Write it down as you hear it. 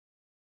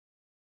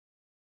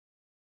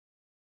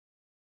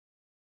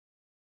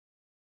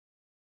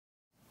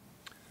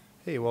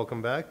Hey,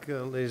 welcome back,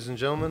 ladies and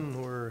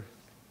gentlemen.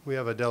 We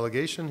have a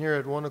delegation here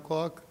at 1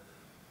 o'clock.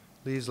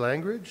 Lise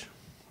Langridge.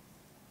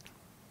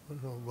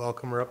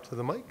 Welcome her up to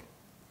the mic.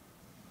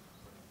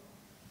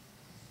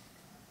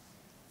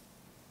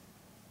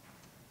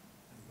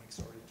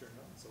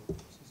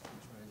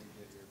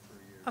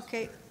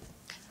 Okay,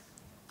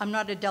 I'm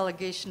not a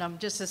delegation, I'm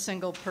just a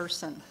single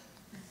person.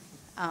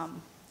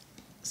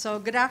 So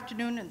good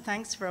afternoon, and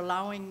thanks for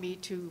allowing me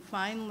to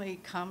finally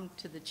come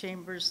to the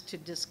chambers to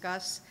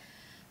discuss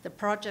the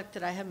project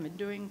that I have been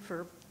doing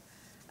for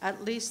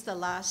at least the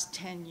last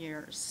 10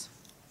 years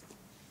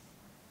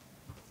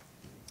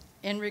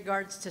in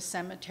regards to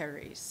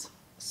cemeteries.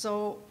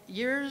 So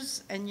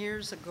years and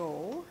years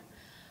ago,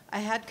 I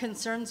had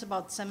concerns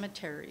about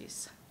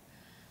cemeteries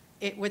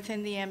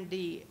within the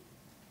MD.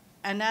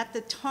 And at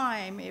the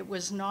time, it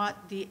was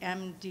not the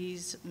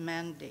MD's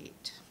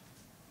mandate.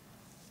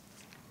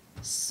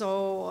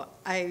 So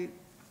I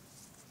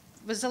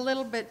was a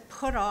little bit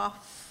put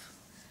off,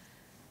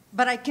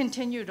 but I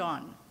continued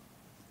on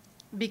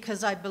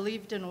because I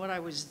believed in what I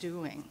was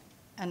doing,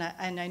 and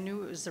I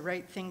knew it was the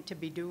right thing to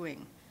be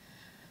doing.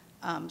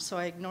 So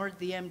I ignored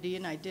the MD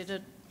and I did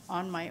it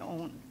on my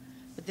own.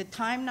 But the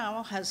time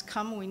now has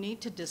come, we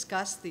need to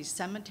discuss these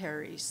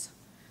cemeteries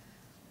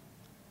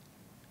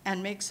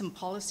and make some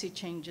policy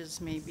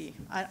changes maybe.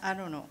 I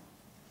don't know.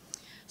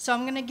 So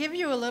I'm going to give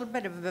you a little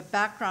bit of a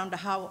background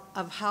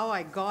of how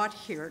I got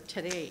here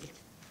today.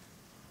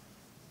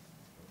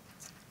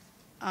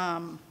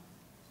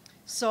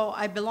 So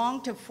I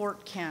belong to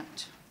Fort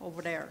Kent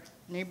over there,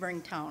 neighboring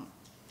town.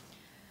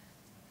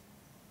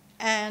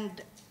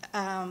 And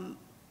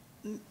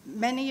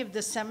many of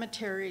the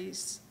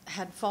cemeteries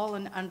had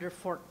fallen under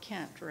Fort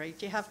Kent, right?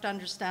 You have to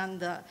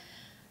understand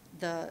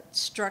the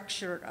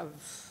structure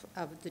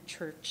of the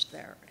church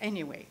there.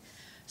 Anyway,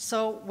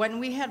 so when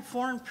we had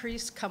foreign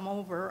priests come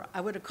over,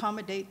 I would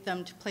accommodate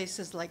them to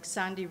places like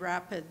Sandy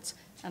Rapids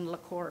and La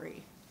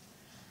Quarry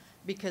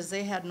because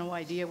they had no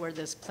idea where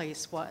this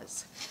place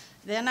was.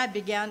 Then I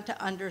began to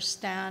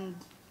understand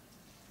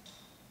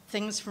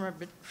things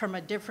from a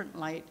different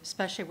light,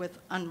 especially with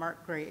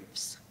unmarked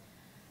graves,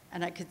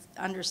 and I could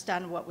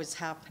understand what was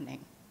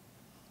happening.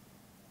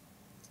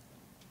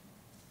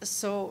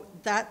 So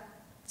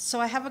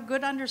I have a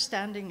good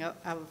understanding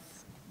of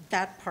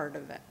that part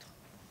of it.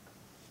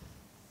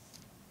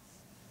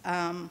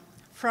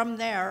 From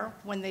there,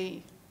 when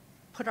they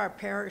put our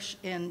parish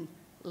in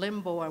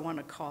limbo, I want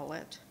to call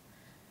it,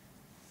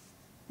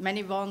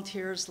 many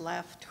volunteers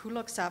left. Who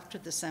looks after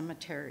the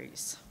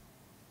cemeteries?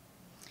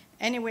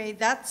 Anyway,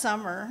 that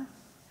summer,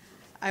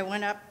 I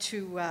went up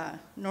to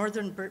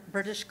northern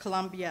British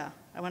Columbia.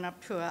 I went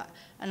up to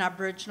an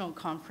Aboriginal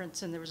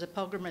conference, and there was a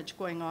pilgrimage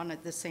going on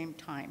at the same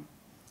time.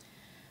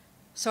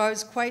 So I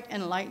was quite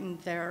enlightened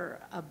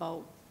there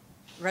about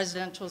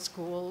residential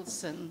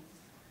schools, and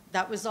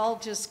that was all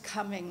just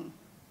coming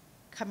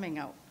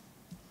out.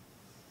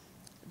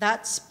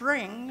 That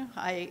spring,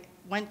 I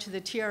went to the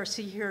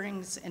TRC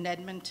hearings in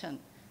Edmonton,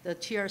 the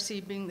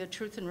TRC being the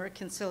Truth and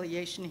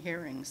Reconciliation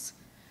hearings.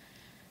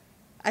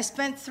 I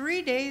spent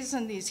 3 days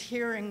in these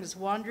hearings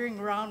wandering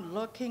around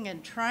looking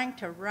and trying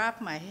to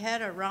wrap my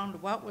head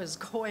around what was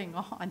going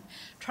on,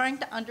 trying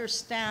to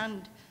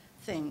understand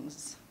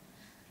things.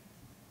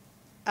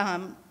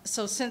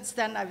 So since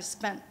then, I've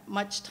spent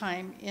much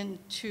time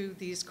into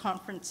these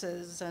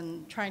conferences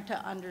and trying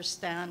to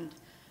understand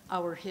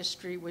our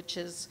history, which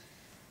is,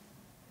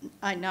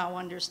 I now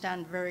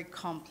understand, very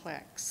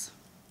complex.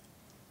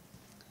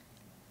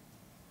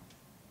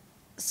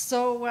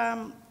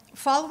 So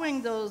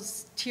following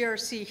those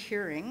TRC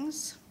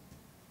hearings,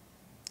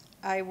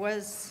 I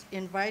was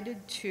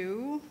invited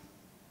to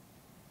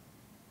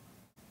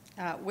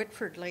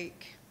Whitford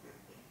Lake.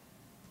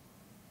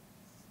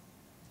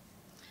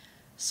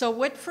 So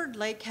Whitford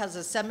Lake has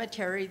a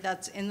cemetery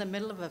that's in the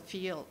middle of a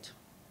field.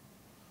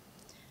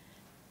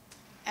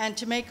 And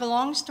to make a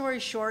long story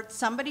short,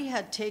 somebody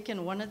had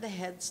taken one of the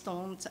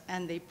headstones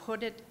and they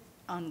put it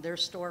on their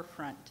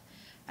storefront.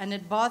 And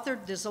it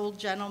bothered this old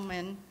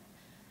gentleman,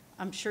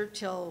 I'm sure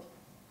till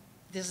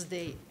this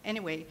day.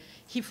 Anyway,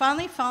 he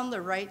finally found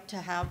the right to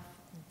have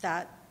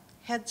that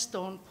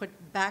headstone put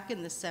back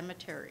in the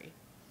cemetery.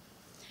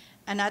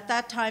 And at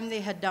that time,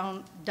 they had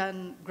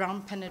done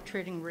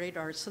ground-penetrating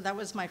radar. So that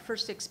was my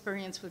first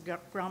experience with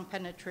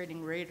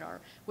ground-penetrating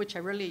radar, which I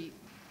really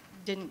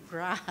didn't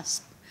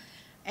grasp.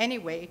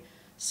 Anyway,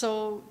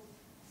 so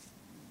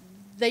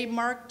they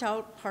marked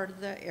out part of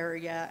the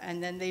area,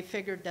 and then they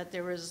figured that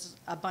there was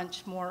a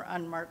bunch more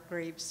unmarked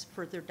graves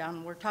further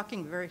down. We're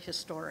talking very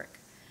historic.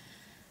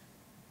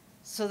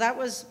 So that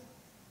was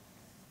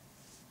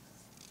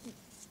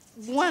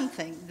one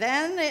thing.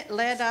 Then it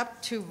led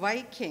up to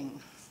Viking.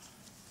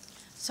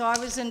 So I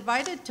was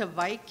invited to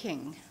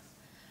Viking,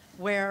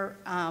 where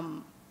a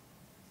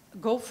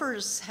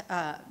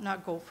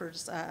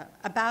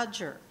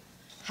badger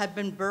had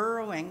been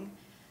burrowing,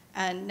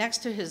 and next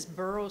to his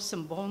burrow,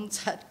 some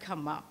bones had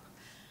come up.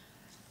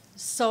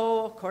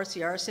 So, of course,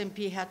 the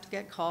RCMP had to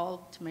get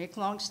called. To make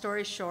long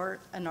story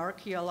short, an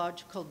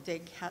archaeological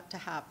dig had to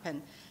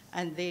happen,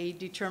 and they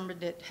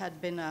determined it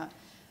had been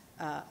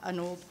an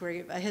old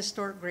grave, a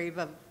historic grave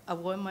of a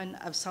woman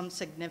of some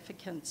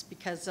significance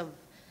because of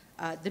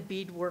the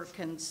beadwork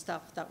and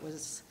stuff that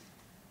was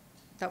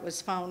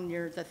found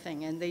near the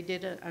thing, and they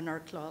did an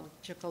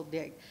archaeological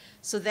dig.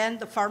 So then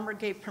the farmer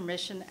gave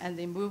permission, and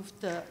they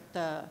moved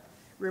the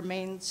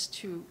remains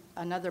to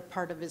another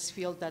part of his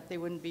field that they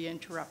wouldn't be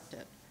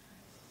interrupted.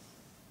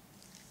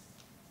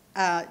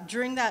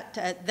 During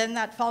that, then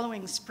that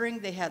following spring,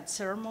 they had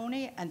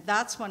ceremony, and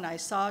that's when I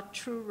saw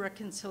true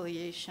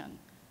reconciliation.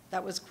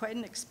 That was quite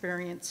an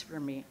experience for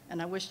me,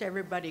 and I wish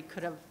everybody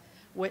could have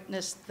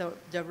witnessed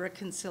the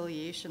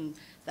reconciliation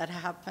that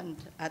happened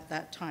at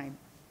that time.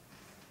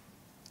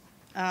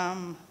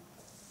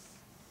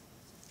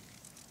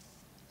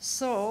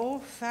 So,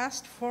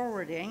 fast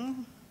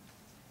forwarding,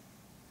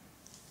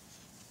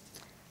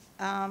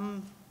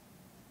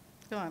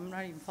 no, I'm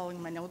not even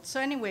following my notes. So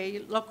anyway,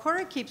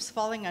 Lakora keeps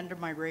falling under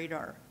my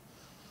radar.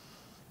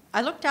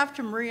 I looked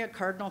after Maria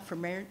Cardinal for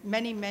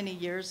many, many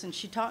years, and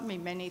she taught me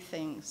many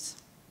things.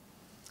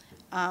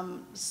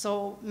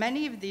 So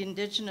many of the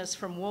indigenous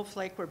from Wolf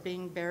Lake were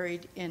being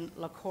buried in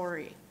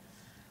Lakori.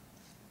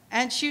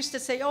 And she used to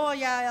say, oh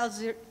yeah,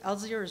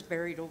 Alzir is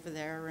buried over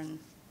there, and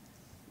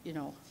you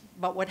know.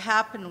 But what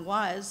happened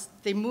was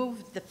they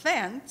moved the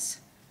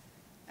fence,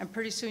 and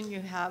pretty soon you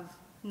have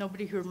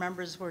nobody who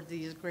remembers where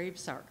these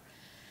graves are.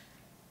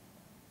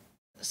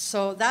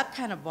 So that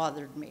kind of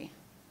bothered me,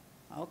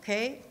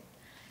 okay?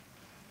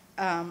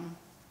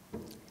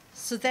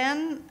 So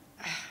then,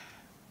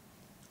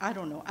 I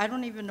don't know, I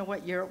don't even know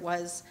what year it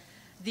was.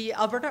 The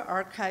Alberta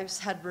Archives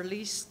had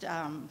released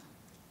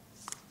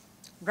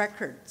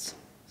records.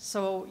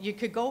 So you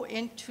could go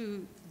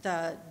into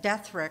the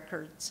death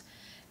records,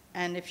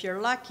 and if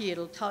you're lucky,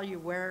 it'll tell you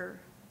where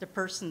the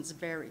person's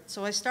buried.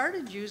 So I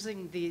started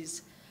using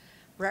these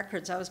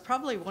records. I was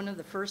probably one of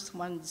the first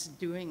ones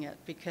doing it,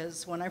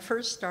 because when I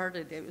first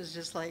started, it was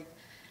just like,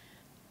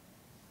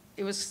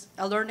 it was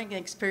a learning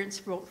experience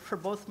for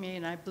both me,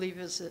 and I believe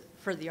it was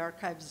for the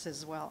archives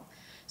as well.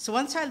 So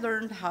once I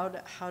learned how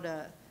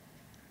to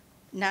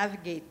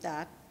navigate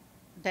that,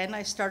 then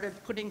I started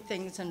putting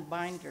things in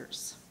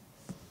binders.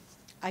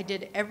 I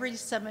did every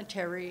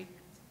cemetery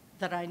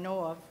that I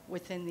know of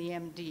within the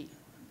MD.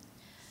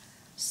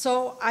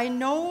 So I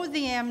know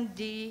the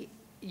MD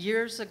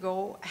years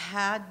ago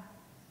had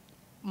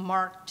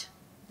marked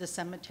the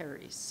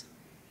cemeteries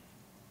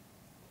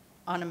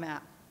on a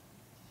map,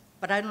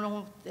 but I don't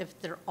know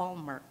if they're all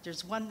marked.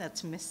 There's one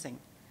that's missing.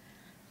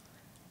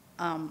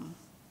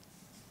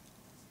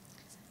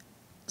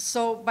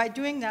 So by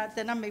doing that,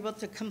 then I'm able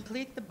to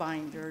complete the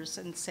binders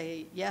and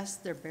say, yes,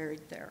 they're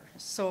buried there.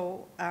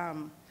 So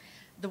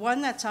the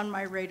one that's on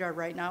my radar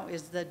right now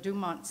is the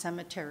Dumont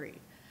Cemetery.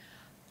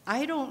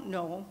 I don't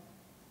know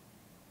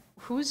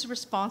whose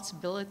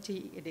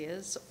responsibility it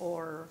is,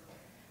 or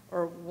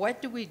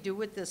what do we do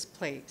with this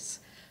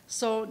place.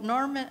 So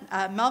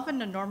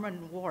Melvin and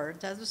Norman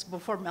Ward, that was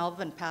before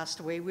Melvin passed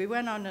away, we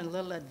went on a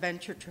little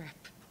adventure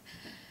trip,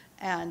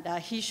 and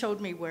he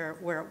showed me where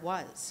it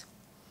was.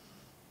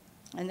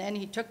 And then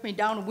he took me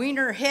down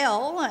Wiener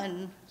Hill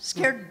and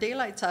scared the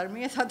daylights out of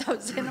me. I thought that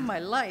was the end of my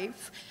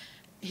life.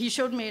 He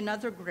showed me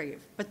another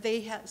grave, but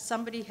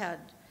somebody had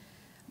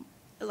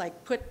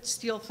like put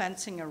steel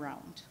fencing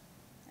around,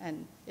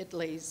 and it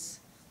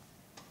lays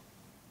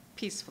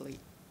peacefully.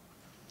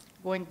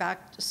 Going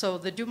back, so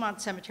the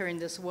Dumont Cemetery and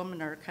this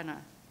woman are kind of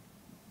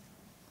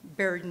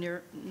buried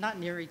not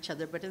near each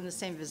other, but in the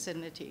same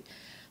vicinity.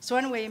 So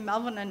anyway,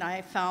 Melvin and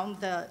I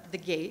found the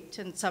gate,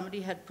 and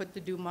somebody had put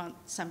the Dumont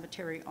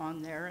Cemetery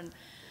on there, and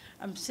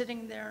I'm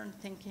sitting there and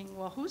thinking,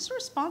 well, whose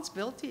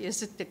responsibility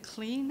is it to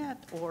clean it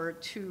or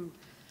to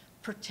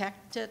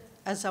protect it,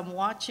 as I'm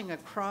watching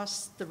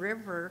across the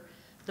river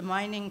the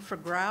mining for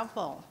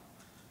gravel?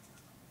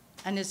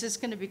 And is this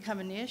going to become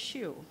an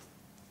issue?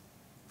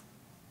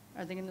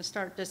 Are they going to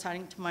start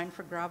deciding to mine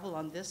for gravel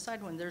on this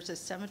side when there's a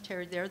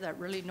cemetery there that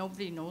really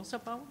nobody knows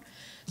about?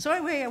 So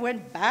anyway, I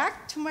went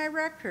back to my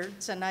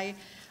records, and I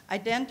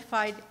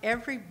identified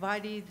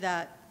everybody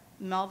that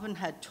Melvin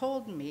had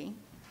told me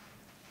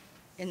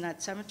in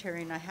that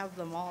cemetery, and I have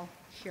them all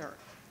here.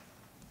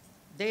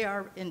 They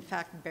are, in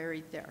fact,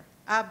 buried there,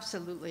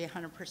 absolutely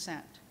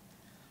 100%.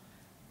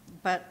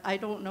 But I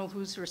don't know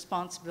whose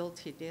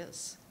responsibility it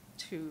is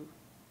to.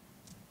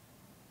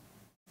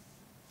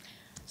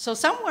 So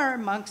somewhere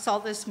amongst all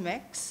this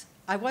mix,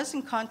 I was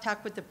in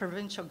contact with the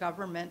provincial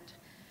government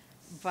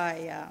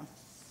by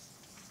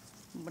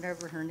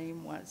whatever her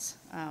name was.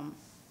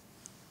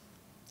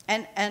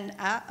 And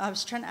I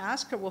was trying to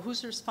ask her, well,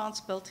 whose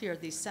responsibility are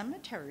these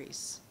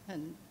cemeteries?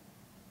 And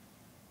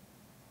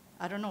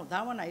I don't know,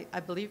 that one I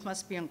believe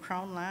must be on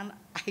Crown land.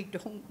 I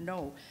don't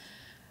know.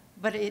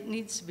 But it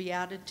needs to be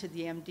added to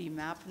the MD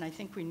map, and I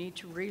think we need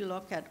to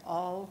relook at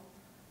all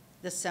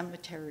the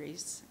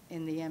cemeteries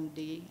in the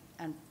MD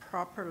and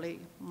properly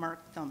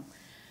mark them.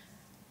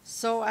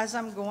 So as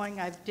I'm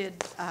going,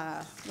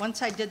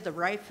 once I did the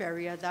Rife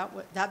area,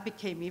 that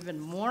became even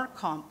more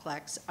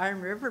complex.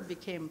 Iron River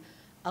became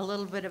a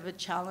little bit of a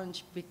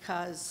challenge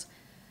because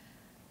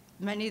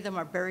many of them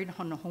are buried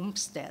on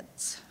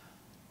homesteads,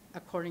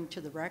 according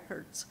to the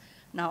records.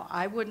 Now,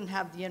 I wouldn't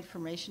have the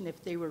information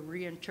if they were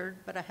reinterred,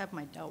 but I have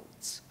my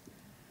doubts.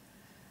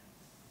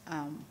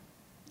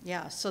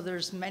 Yeah, so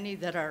there's many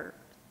that are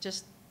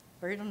just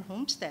buried on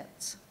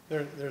homesteads.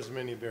 There's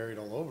many buried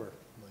all over.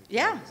 Like,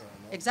 Yeah, no-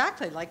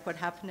 exactly, like what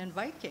happened in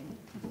Viking.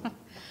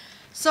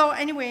 So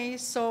anyway,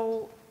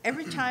 so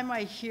every time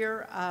I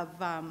hear of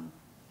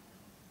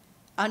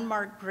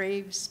unmarked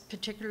graves,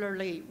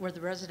 particularly where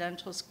the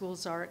residential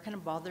schools are, it kind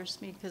of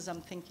bothers me because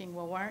I'm thinking,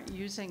 well, why aren't you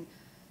using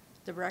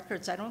the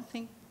records? I don't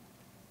think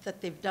that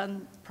they've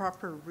done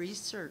proper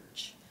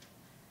research.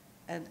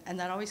 And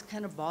that always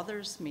kind of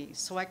bothers me.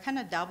 So I kind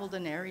of dabbled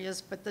in areas,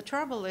 but the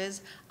trouble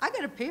is, I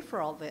got to pay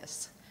for all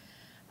this.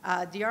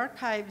 The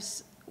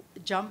archives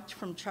jumped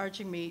from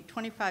charging me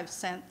 25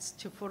 cents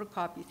to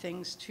photocopy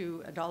things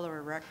to $1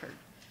 a record.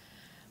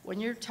 When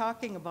you're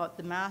talking about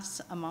the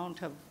mass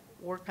amount of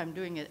work I'm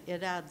doing,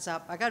 it adds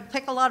up. I got to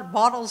pick a lot of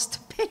bottles to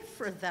pay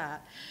for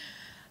that.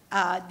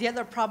 The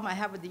other problem I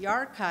have with the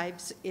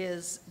archives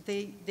is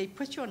they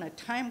put you on a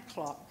time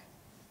clock.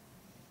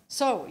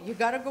 So you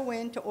got to go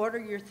in to order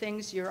your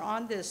things. You're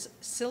on this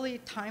silly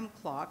time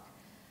clock,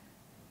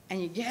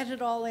 and you get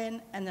it all in,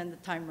 and then the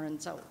time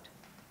runs out,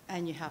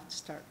 and you have to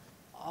start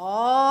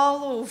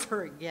all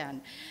over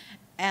again.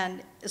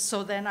 And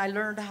so then I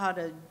learned how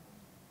to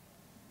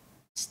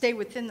stay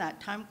within that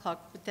time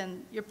clock, but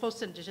then your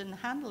postage and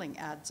handling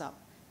adds up,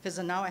 because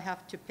now I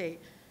have to pay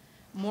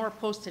more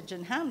postage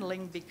and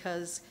handling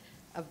because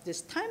of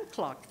this time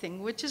clock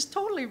thing, which is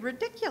totally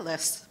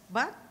ridiculous,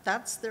 but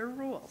that's their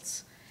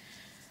rules.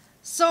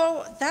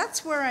 So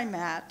that's where I'm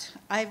at.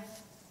 I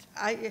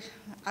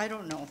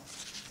don't know.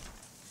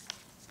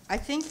 I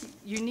think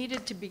you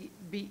needed to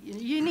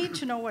you need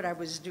to know what I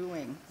was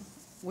doing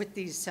with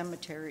these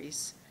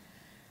cemeteries.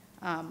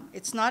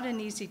 It's not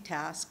an easy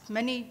task.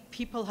 Many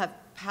people have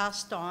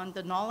passed on.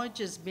 The knowledge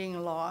is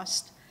being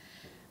lost.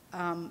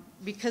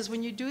 Because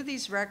when you do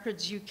these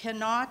records, you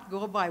cannot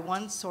go by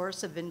one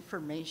source of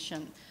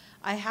information.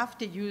 I have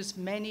to use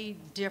many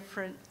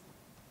different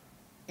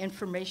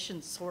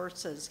information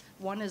sources.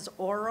 One is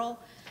oral,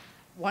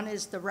 one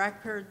is the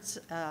records.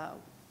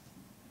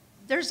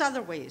 There's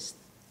other ways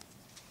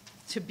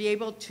to be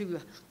able to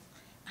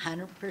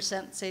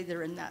 100% say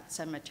they're in that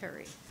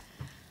cemetery.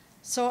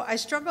 So I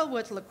struggle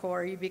with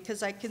Lakori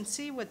because I can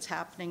see what's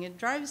happening. It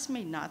drives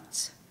me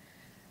nuts.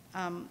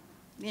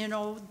 You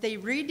know, they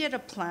redid a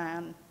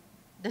plan.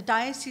 The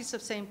Diocese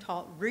of St.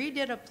 Paul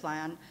redid a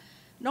plan.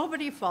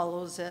 Nobody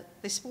follows it.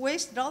 They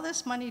wasted all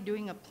this money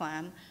doing a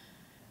plan.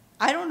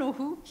 I don't know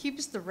who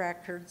keeps the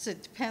records.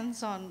 It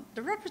depends on,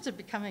 the records are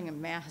becoming a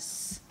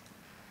mess.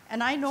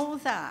 And I know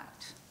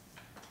that.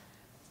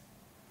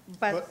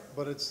 But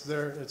it's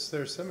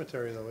their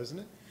cemetery though, isn't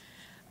it?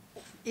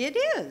 it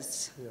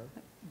is. Yeah.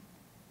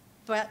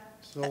 But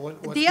So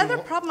what the do you other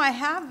want- problem I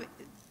have,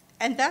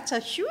 and that's a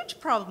huge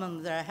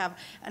problem that I have,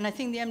 and I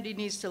think the MD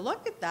needs to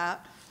look at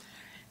that,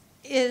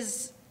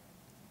 is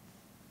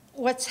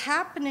what's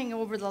happening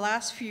over the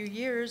last few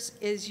years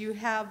is you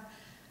have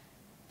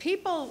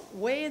people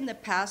way in the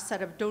past that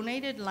have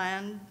donated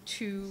land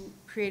to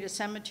create a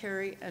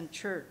cemetery and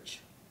church.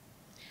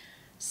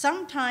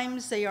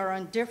 Sometimes they are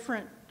on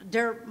different,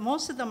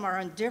 most of them are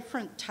on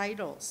different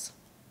titles.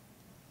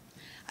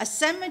 A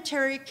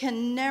cemetery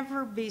can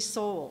never be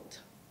sold.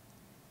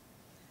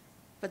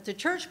 But the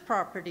church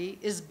property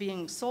is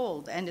being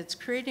sold, and it's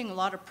creating a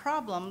lot of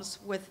problems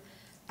with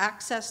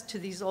access to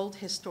these old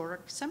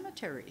historic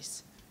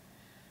cemeteries.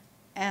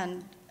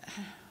 And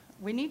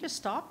we need to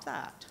stop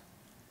that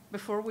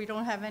before we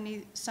don't have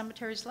any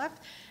cemeteries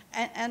left.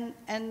 And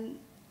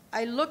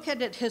I look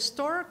at it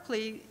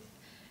historically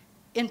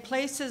in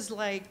places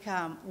like,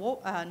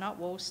 not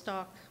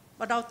Wostock,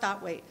 but out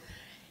that way.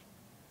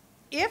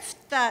 If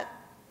that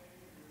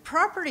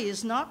property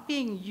is not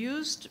being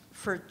used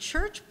for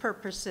church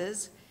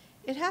purposes,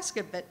 it has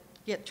to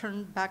get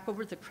turned back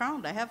over to the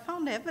Crown. I have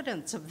found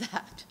evidence of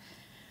that.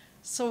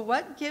 So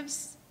what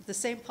gives the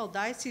St. Paul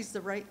Diocese the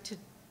right to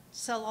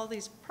sell all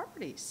these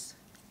properties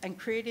and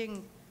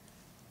creating?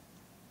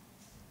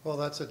 Well,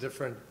 that's a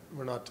different,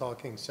 we're not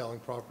talking selling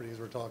properties,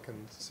 we're talking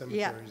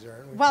cemeteries,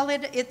 aren't we? Well,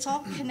 it's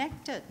all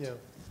connected. Yeah.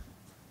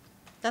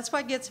 That's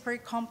why it gets very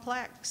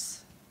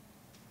complex.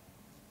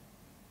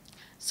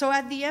 So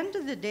at the end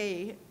of the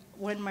day,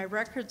 when my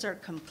records are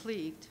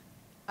complete,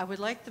 I would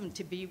like them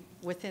to be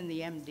within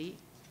the MD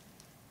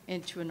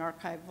into an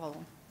archival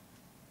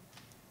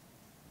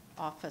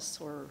office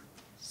or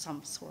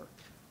some sort.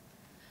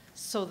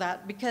 So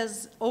that,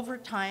 because over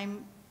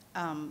time,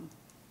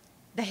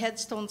 the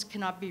headstones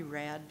cannot be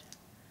read.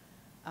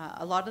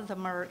 A lot of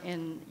them are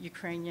in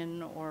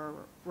Ukrainian or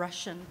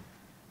Russian.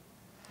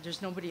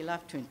 There's nobody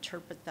left to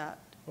interpret that,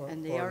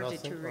 and they are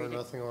deteriorating. Or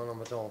nothing on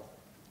them at all.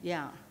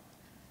 Yeah.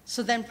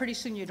 So then pretty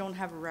soon you don't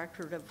have a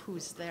record of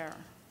who's there.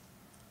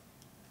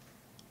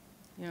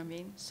 You know what I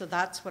mean? So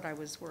that's what I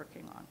was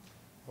working on.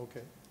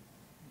 Okay.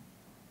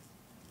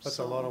 That's a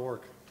So- lot of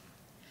work.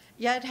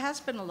 Yeah, it has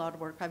been a lot of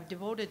work. I've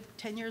devoted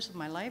 10 years of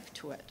my life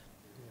to it.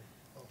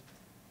 Oh.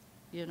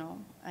 you know,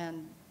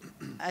 and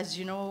as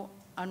you know,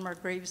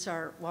 unmarked graves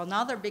are, well,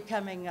 now they're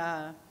becoming,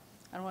 I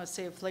don't want to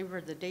say a flavor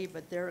of the day,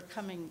 but they're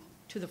coming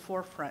to the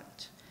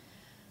forefront.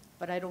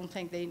 But I don't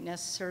think they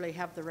necessarily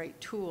have the right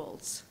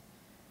tools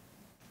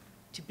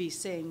to be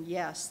saying,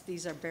 yes,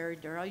 these are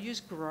buried there. I'll use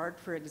Gerard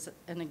for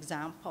an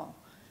example,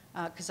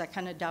 because I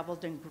kind of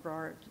dabbled in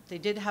Gerard. They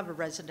did have a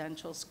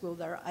residential school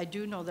there. I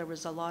do know there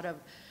was a lot of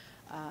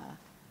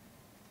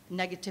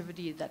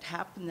negativity that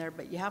happened there,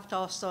 but you have to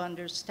also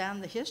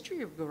understand the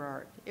history of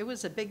Gerard. It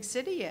was a big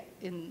city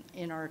in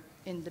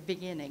the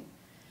beginning,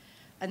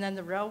 and then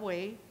the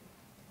railway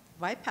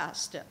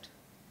bypassed it.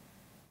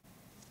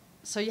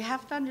 So you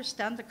have to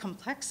understand the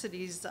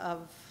complexities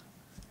of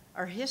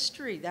our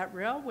history. That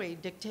railway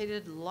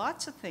dictated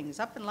lots of things.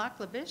 Up in Lac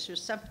La Biche,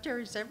 there's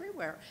cemeteries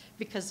everywhere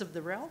because of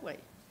the railway.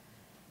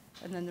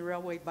 And then the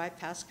railway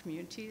bypassed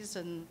communities,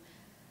 and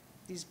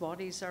these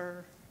bodies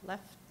are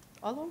left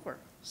all over.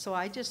 So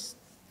I just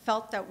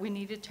felt that we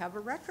needed to have a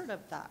record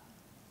of that.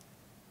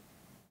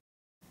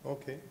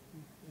 Okay.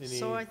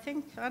 So I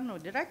think, I don't know,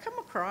 did I come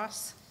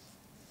across?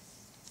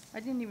 I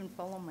didn't even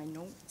follow my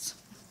notes.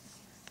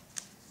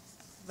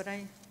 But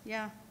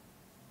yeah.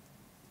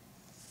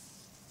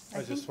 I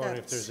was just wondering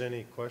if there's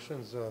any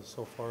questions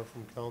so far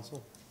from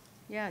council?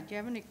 Yeah, do you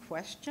have any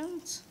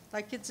questions?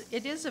 Like,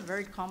 it is a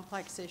very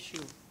complex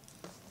issue.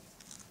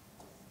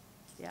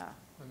 Yeah.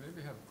 I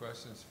maybe have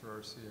questions for our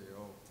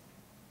CAO.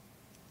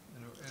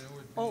 And it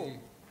would be, Oh.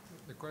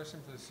 The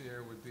question for the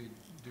CAO would be,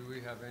 do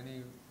we have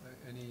any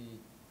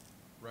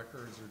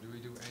records, or do we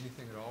do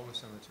anything at all with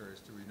cemeteries?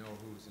 Do we know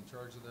who's in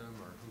charge of them,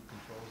 or who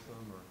controls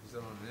them, or is that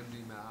on an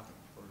MD map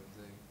sort of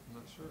thing? I'm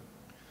not sure.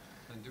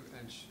 And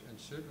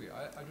should we?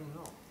 I don't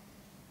know.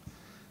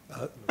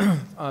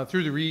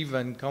 Through the Reeve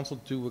and council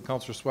to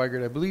Councillor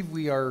Swigert, I believe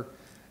we are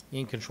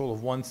in control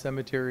of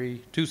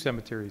two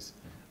cemeteries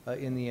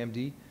in the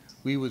MD.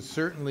 We would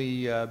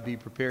certainly be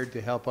prepared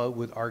to help out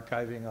with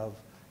archiving of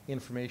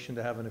information,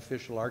 to have an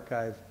official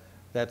archive.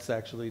 That's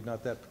actually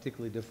not that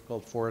particularly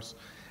difficult for us.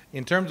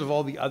 In terms of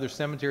all the other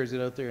cemeteries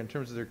that are out there, in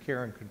terms of their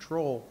care and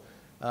control,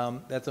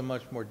 that's a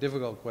much more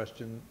difficult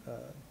question,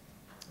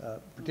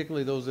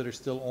 particularly those that are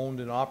still owned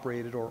and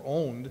operated, or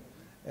owned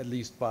at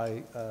least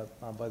by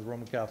the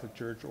Roman Catholic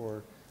Church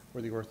or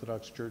the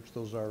Orthodox Church.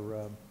 Those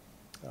are,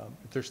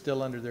 if they're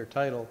still under their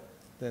title,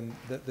 then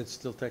that's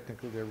still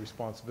technically their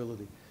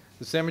responsibility.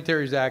 The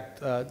Cemeteries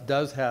Act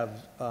does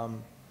have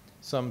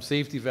some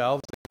safety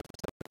valves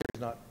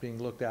not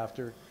being looked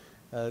after.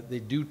 They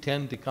do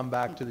tend to come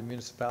back to the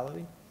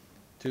municipality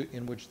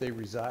in which they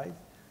reside.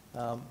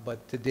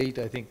 But to date,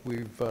 I think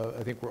we're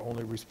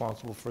only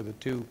responsible for the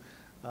two.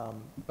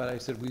 But I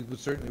said we would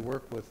certainly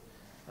work with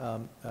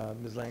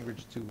Ms.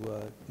 Langridge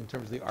in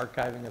terms of the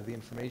archiving of the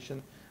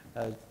information.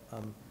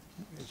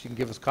 She can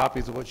give us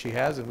copies of what she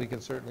has, and we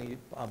can certainly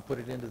put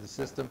it into the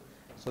system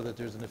so that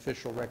there's an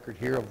official record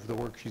here of the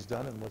work she's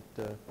done and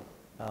what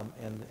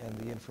and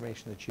the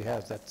information that she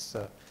has.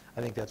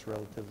 I think that's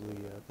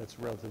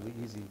relatively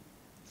easy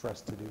for us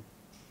to do.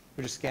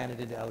 We just scan it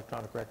into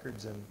electronic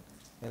records, and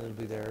it'll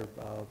be there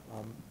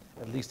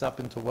at least up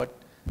until what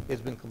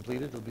has been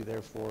completed. It'll be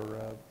there for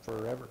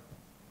forever.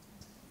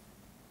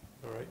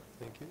 All right,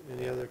 thank you.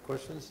 Any other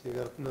questions? You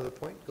got another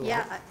point? Go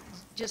Yeah, ahead.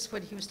 just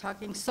what he was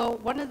talking. So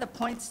one of the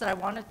points that I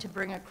wanted to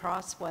bring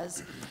across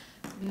was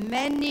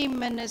many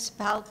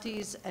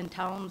municipalities and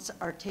towns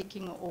are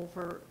taking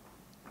over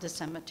the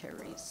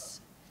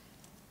cemeteries.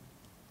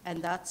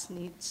 And I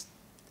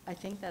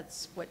think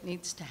that's what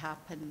needs to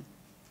happen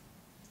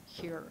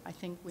here. I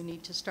think we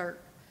need to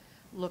start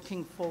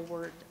looking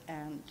forward,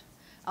 and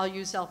I'll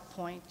use Elk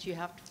Point. You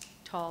have to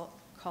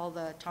call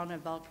the town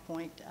of Elk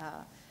Point.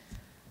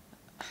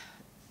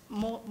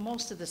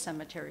 Most of the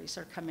cemeteries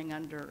are coming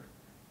under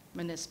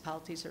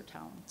municipalities or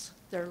towns.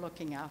 They're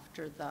looking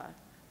after the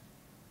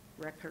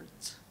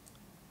records.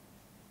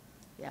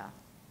 Yeah.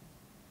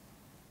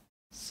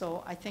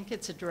 So I think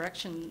it's a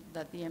direction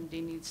that the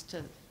MD needs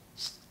to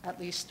at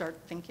least start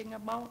thinking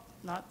about,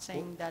 not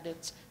saying that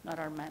it's not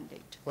our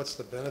mandate. What's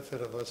the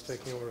benefit of us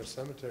taking over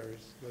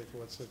cemeteries? Like,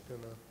 what's it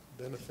going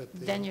to benefit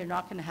the... Then you're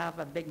not going to have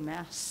a big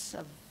mess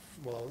of...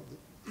 Well,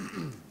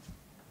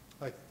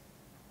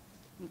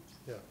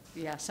 yeah.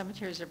 Yeah,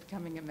 cemeteries are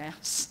becoming a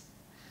mess.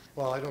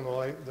 Well, I don't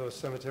know, the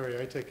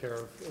cemetery I take care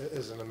of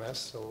isn't a mess,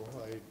 so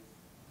maybe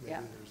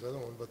Yeah. there's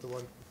other one, but the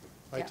one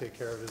I Yeah. take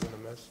care of isn't a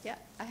mess. Yeah,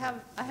 I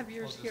have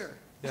yours here.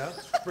 Yeah,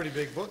 it's a pretty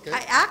big book, eh? I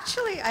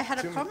had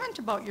a Too many- comment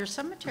about your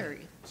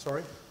cemetery.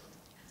 Sorry?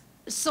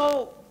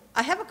 So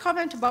I have a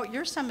comment about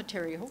your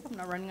cemetery. I hope I'm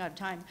not running out of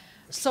time.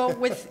 So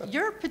with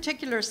your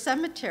particular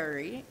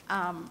cemetery,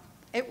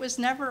 it was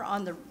never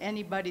on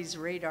anybody's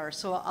radar.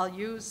 So I'll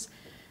use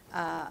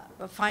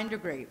Find a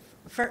Grave.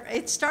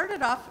 It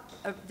started off,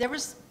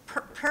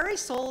 Prairie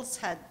Souls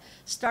had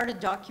started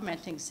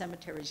documenting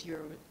cemeteries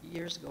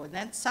years ago. And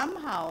then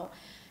somehow,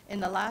 in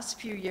the last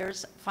few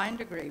years,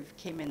 Find a Grave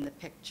came in the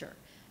picture.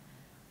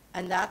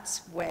 And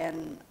that's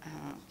when,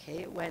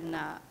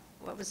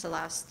 what was the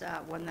last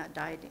one that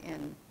died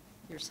in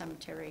your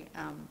cemetery?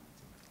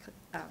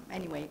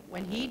 Anyway,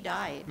 when he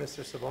died,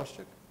 Mr.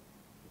 Saboshchik?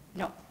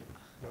 no,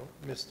 No,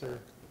 Mr.,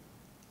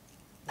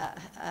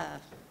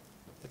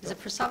 is it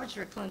Prasovich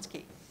or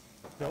Klinsky?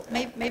 no,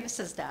 Mavis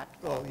says that.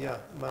 oh, yeah,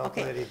 my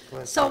Okay, lady,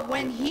 Clint. so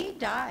when he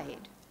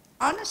died,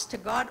 honest to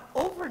God,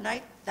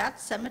 overnight, that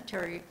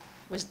cemetery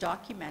was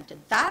documented.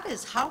 That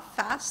is how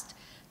fast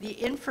the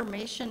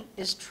information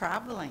is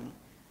traveling.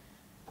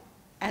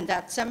 And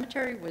that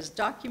cemetery was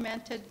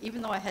documented,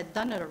 even though I had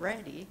done it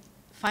already.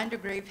 Find a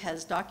Grave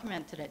has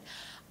documented it.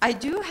 I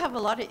do have a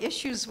lot of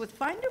issues with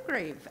Find a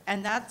Grave,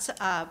 and that's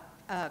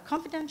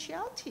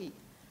confidentiality.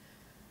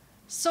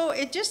 So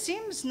it just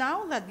seems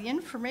now that the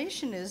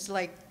information is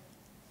like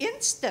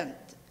instant.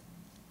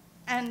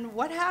 And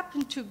what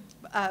happened to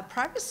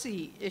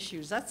privacy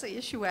issues? That's the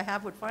issue I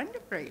have with Find a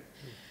Grave.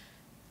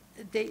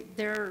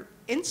 They're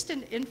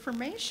instant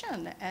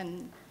information,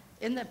 and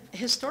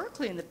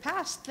historically in the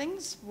past,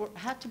 things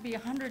had to be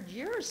 100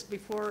 years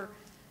before,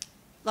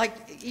 like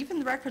even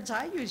the records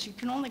I use, you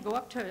can only go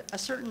up to a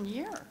certain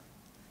year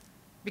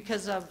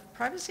because of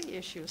privacy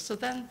issues. So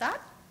then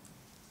that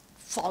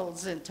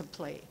falls into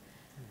play.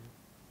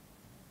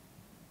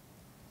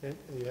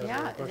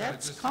 Yeah, but-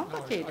 that's I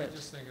complicated.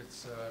 just think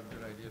it's a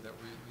good idea that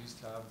we at least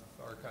have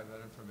archive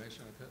that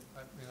information.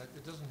 I mean,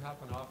 it doesn't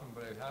happen often,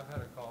 but I have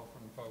had a call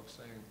from folks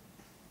saying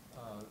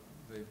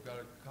they've got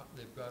to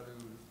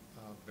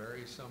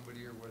bury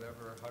somebody or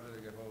whatever. How do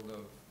they get hold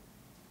of,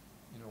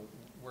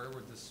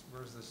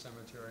 where's this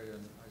cemetery?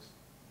 And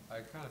I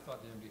kind of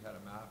thought the MD had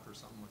a map or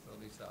something with at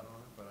least that on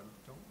it, but I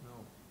don't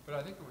know. But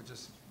I think it would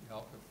just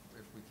help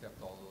if we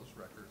kept all those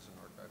records and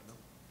archived them.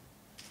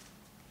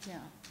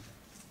 Yeah.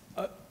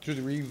 Through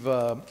the Reeve,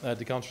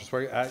 to Councillor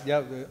Swear,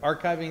 yeah, the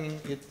archiving,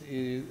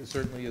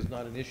 certainly is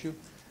not an issue.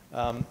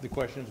 The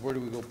question is, where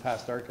do we go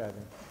past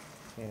archiving?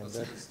 And That's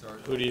a good start.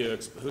 Who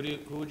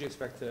would you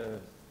expect to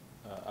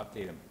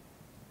update them?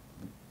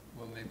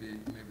 Well, maybe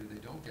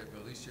they don't get, but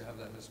at least you have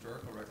that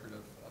historical record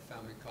of a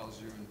family calls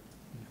you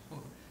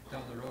and,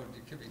 down the road,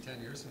 it could be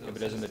 10 years from now. Yeah,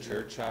 but doesn't the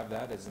church have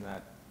that? Isn't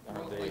that, Well,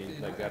 are like they, the like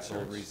United that's the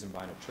whole Church. reason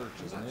behind a church,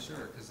 isn't I'm not it?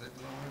 sure, because in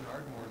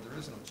Ardmore, there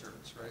is no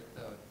church, right?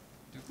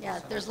 Duke Yeah,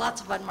 Cemetery. there's lots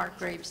of unmarked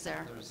graves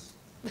there. There's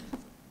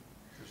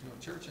no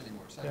church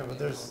anymore, so I Yeah, don't but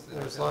even know there's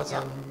if they- lots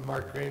Yeah. of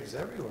unmarked graves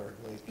everywhere.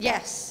 Like,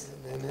 Yes,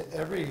 and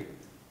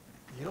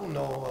you don't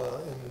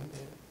know,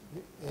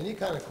 in any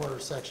kind of quarter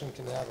section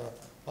can have a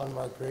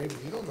unmarked grave.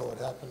 You don't know what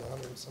happened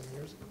 100 and some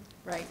years ago.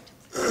 right.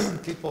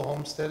 People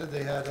homesteaded,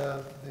 they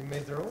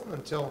made their own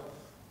until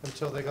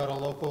they got a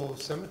local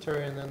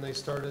cemetery, and then they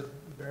started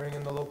burying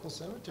in the local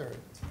cemetery.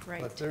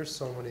 Right. But there's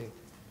so many,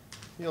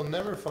 you'll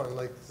never find,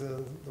 like,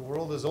 the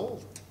world is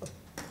old.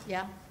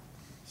 Yeah.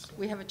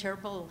 We have a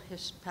terrible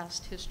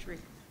past history.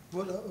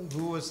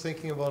 Who was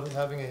thinking about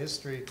having a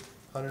history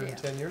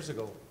 110 years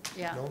ago?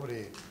 Yeah.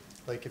 Nobody.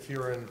 Like if you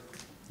were in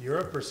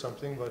Europe or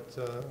something, but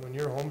when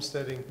you're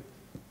homesteading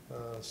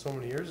so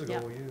many years ago,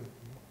 Yeah.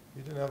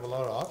 you didn't have a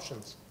lot of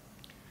options.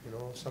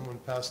 If someone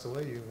passed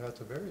away, you had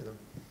to bury them.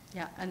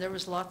 Yeah, and there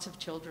was lots of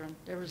children.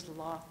 There was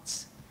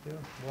lots. Yeah,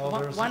 well,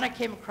 there's, One I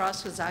came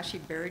across was actually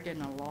buried in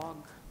a log,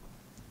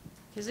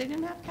 because they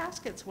didn't have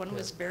caskets. One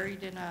was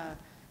buried in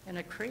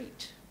a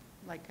crate,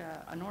 like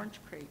an orange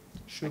crate.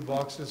 shoe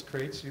boxes,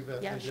 crates, you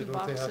bet, Yeah, they shoe did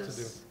what they had to do.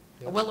 boxes,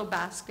 Yeah. a willow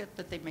basket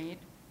that they made.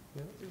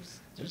 Yeah.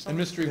 There's And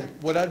all- Mr. Reeve,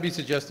 what I'd be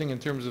suggesting in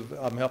terms of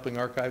helping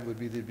archive would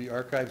be they'd be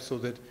archived so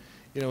that,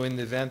 in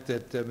the event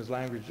that Ms.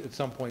 Langridge at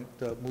some point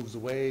moves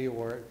away,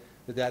 or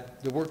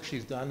that the work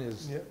she's done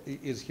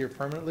is here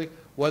permanently,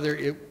 whether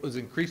it was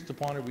increased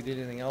upon or we did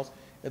anything else,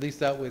 at least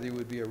that way there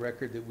would be a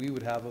record that we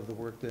would have of the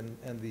work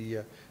and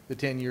the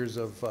 10 years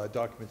of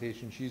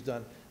documentation she's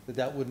done,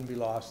 that wouldn't be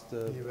lost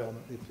You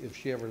bet. if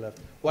she ever left.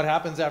 What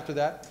happens after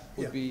that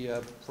Yeah. would be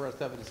for us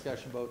to have a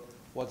discussion about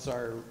what's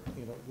our,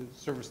 the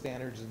service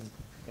standards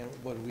and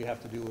what do we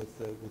have to do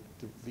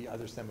with the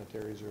other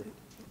cemeteries or.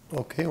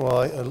 Okay, well,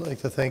 I'd like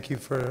to thank you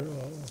for,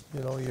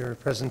 your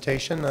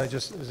presentation.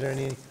 Is there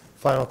any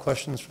final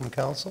questions from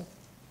council?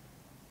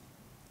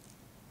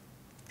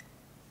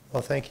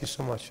 Well, thank you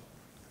so much.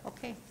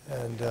 Okay.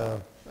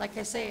 And, Like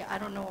I say, I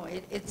don't know,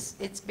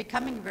 it's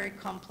becoming very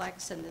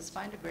complex, and this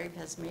Find a Grave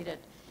has made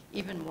it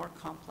even more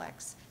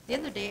complex. The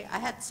other day, I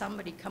had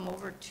somebody come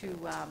over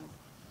to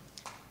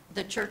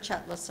the church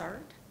at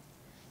Lassard.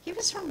 He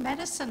was from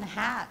Medicine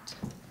Hat.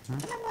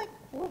 And I'm like,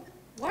 well,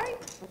 why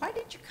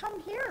did you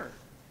come here?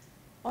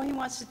 Oh,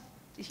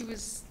 he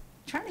was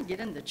trying to get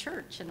in the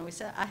church, and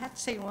I had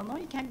to say, well, no,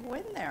 you can't go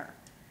in there.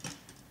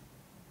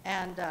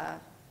 And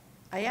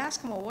I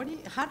asked him, well,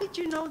 how did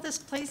you know this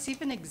place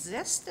even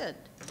existed?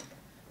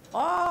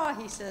 Oh,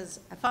 he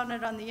says, I found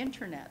it on the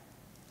internet.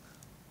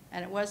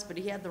 And it was, but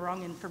he had the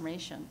wrong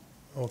information.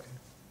 okay.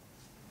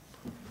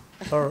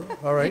 All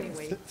right,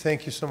 Anyway.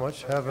 Thank you so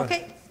much.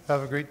 Okay.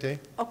 Have a great day.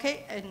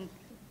 Okay, and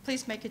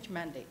please make it your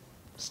mandate.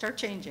 Start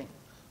changing.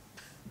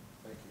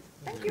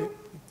 Thank you.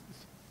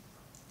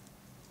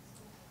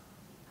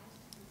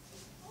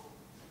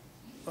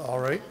 All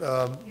right,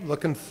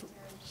 looking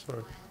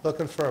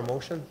for a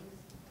motion?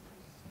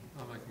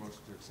 I'll make a motion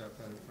to accept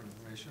that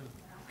information.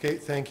 Okay,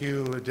 thank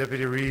you,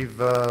 Deputy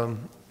Reeve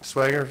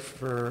Swagger,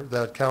 for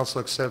that. Council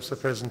accepts the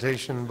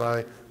presentation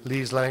by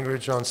Lee's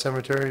Language on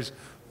cemeteries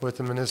with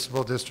the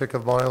Municipal District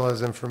of Bonnyville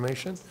as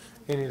information.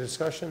 Any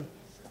discussion?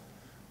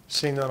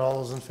 Seeing none,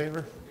 all those in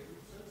favor?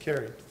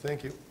 Carried.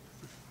 Thank you.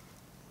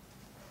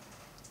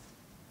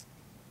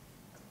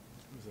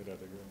 Is it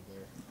other girl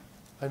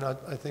there?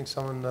 I think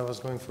someone was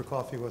going for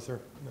coffee with her.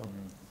 No,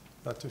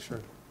 not too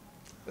sure.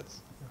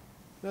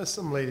 There's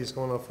some ladies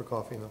going out for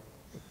coffee now.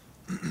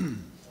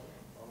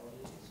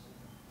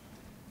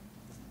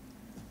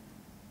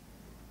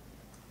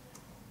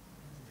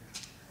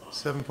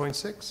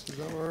 7.6, is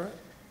that all right?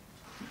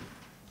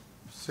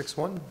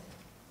 6.1?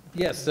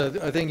 Yes,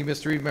 thank you,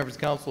 Mr. Reeve, members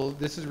of council.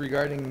 This is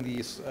regarding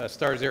the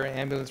STARS Air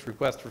Ambulance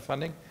request for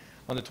funding.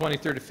 On the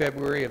 23rd of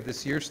February of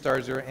this year,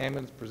 STARS Air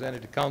Ambulance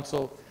presented to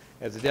council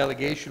as a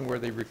delegation where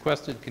they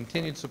requested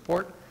continued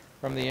support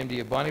from the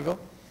MD of Bonnyville.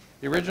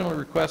 The original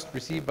request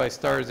received by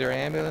STARS Air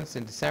Ambulance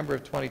in December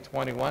of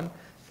 2021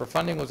 for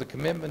funding was a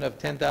commitment of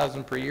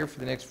 $10,000 per year for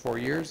the next 4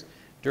 years.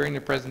 During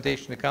the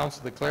presentation to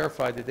council, they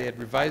clarified that they had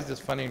revised this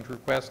funding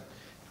request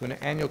to an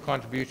annual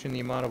contribution in the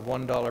amount of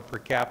 $1 per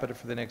capita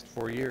for the next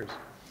 4 years.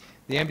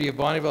 The MD of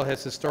Bonnyville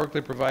has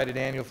historically provided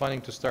annual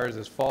funding to STARS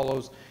as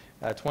follows: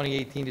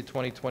 2018 to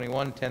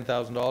 2021,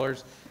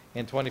 $10,000,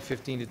 and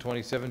 2015 to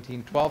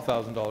 2017,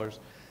 $12,000.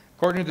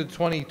 According to the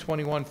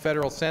 2021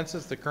 federal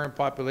census, the current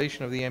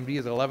population of the MD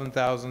is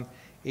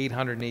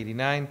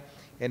 11,889,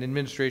 and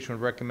administration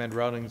would recommend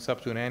rounding this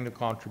up to an annual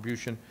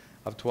contribution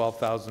of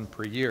 $12,000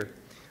 per year.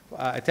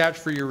 Attached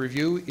for your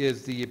review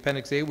is the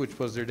Appendix A, which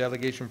was their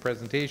delegation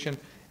presentation,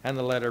 and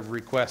the letter of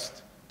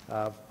request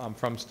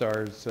from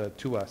STARS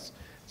to us.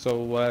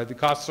 So the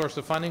cost source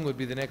of funding would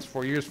be the next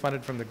 4 years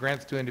funded from the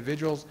grants to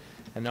individuals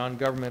and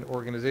non-government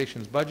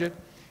organizations budget.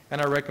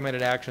 And our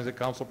recommended action is that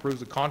council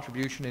approves a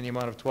contribution in the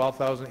amount of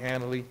 $12,000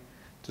 annually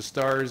to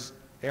STARS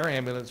Air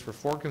Ambulance for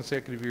 4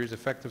 consecutive years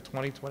effective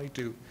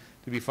 2022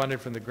 to be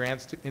funded from the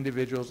grants to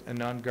individuals and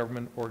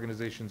non-government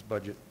organizations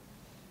budget.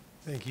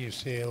 Thank you,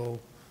 C.A.O.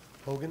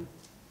 Hogan?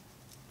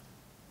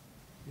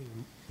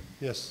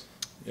 Yes.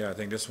 Yeah, I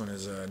think this one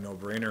is a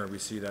no-brainer. We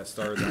see that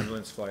STARS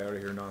ambulance fly out of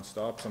here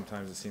nonstop.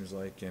 Sometimes it seems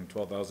like, and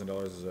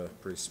 $12,000 is a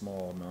pretty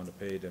small amount to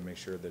pay to make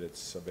sure that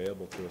it's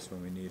available to us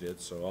when we need it.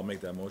 So I'll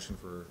make that motion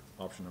for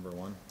option number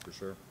 1, for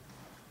sure.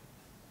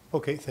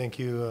 Okay, thank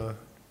you,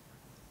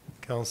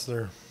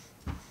 Councillor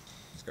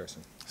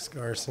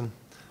Scarson.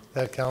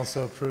 That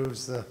council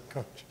approves the,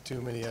 too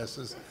many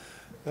S's,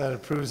 that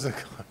approves the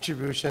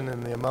contribution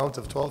in the amount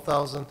of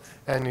 $12,000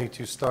 annually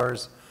to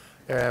STARS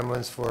Air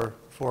Ambulance for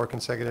 4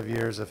 consecutive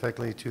years,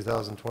 effectively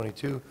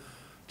 2022,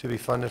 to be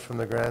funded from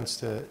the grants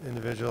to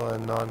individual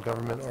and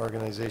non-government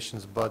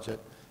organizations budget.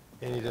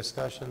 Any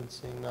discussion?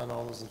 Seeing none,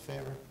 all those in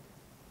favor?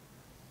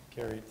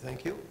 Carried.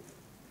 Thank you.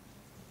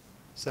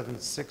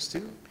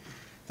 7.62.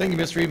 Thank you,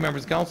 Mr. Reeve,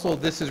 members of council.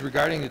 This is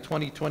regarding the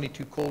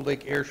 2022 Cold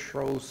Lake Air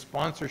Show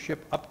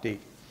sponsorship update.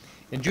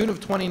 In June of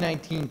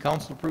 2019,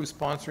 council approved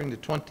sponsoring the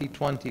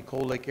 2020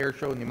 Cold Lake Air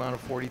Show in the amount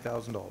of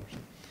 $40,000.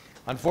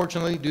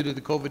 Unfortunately, due to the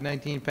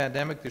COVID-19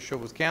 pandemic, the show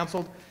was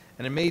canceled,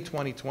 and in May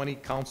 2020,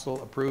 council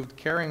approved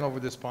carrying over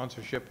the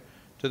sponsorship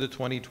to the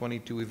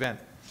 2022 event.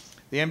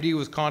 The MD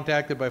was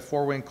contacted by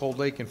Four Wing Cold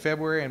Lake in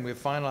February, and we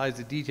have finalized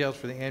the details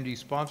for the MD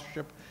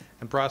sponsorship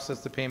and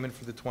processed the payment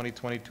for the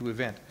 2022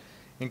 event.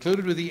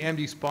 Included with the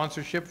MD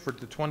sponsorship for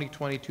the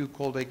 2022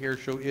 Cold Lake Air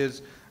Show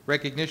is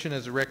recognition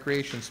as a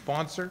recreation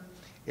sponsor,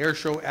 air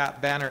show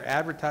banner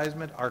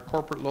advertisement, our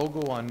corporate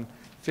logo on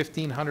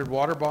 1,500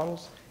 water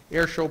bottles,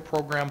 air show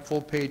program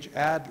full page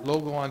ad,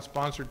 logo on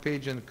sponsored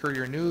page in the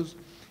Courier News,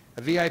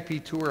 a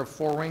VIP tour of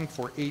Four Wing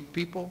for 8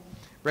 people,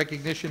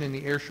 recognition in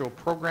the air show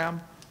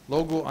program,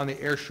 logo on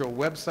the air show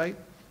website,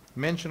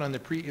 mention on the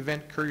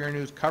pre-event Courier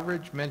News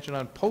coverage, mention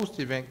on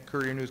post-event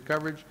Courier News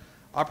coverage,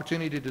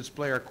 opportunity to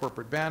display our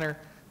corporate banner,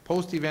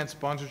 post-event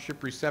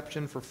sponsorship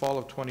reception for fall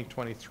of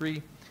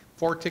 2023,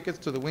 4 tickets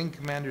to the Wing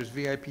Commander's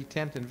VIP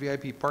tent and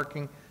VIP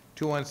parking,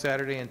 2 on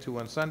Saturday and 2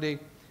 on Sunday,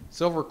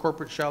 silver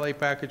corporate chalet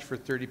package for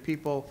 30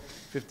 people,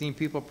 15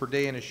 people per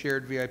day in a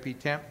shared VIP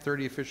tent,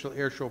 30 official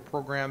air show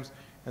programs,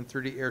 and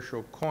 30 air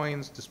show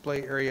coins,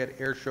 display area at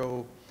air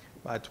show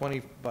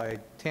 20 by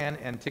 10,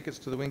 and tickets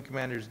to the Wing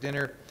Commander's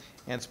dinner,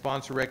 and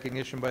sponsor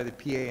recognition by the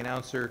PA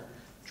announcer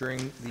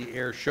during the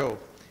air show.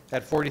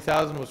 That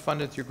 $40,000 was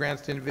funded through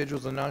grants to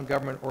individuals and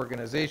non-government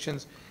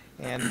organizations,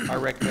 and our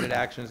recommended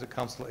action is that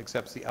council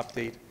accepts the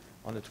update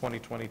on the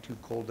 2022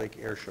 Cold Lake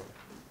Air Show.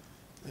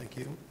 Thank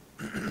you.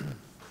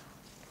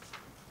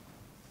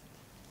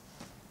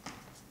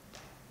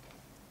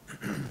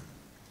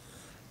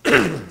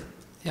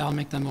 Yeah, I'll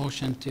make the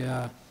motion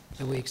to,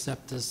 that we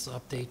accept this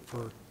update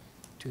for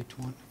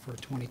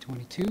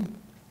 2022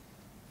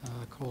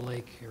 Cold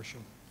Lake Air Show.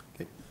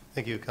 Okay.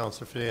 Thank you,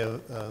 Councillor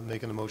Fidel,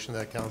 making the motion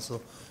that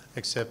council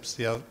accepts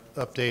the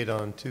update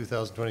on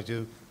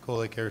 2022 Cold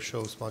Lake Air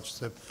Show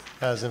sponsorship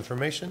as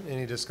information.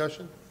 Any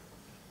discussion?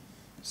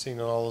 Seeing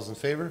none, all those in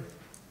favor?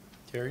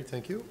 Carried.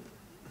 Thank you.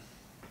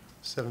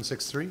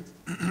 763?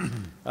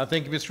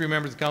 Thank you, Mr.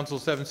 Members of Council.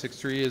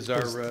 763 is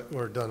our,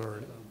 We're done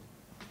already.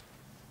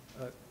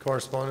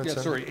 Correspondence?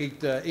 yeah, Senator? sorry,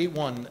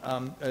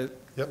 8.1.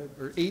 Yep.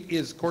 Or 8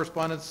 is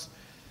correspondence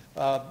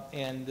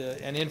and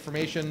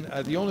information.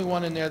 The only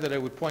one in there that I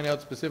would point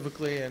out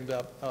specifically, and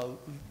I'll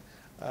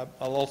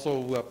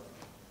also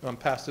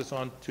pass this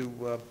on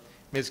to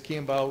Ms.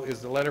 Kimball,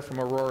 is the letter from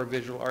Aurora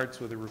Visual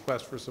Arts with a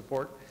request for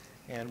support,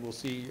 and we'll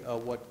see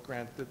what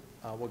grant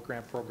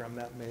program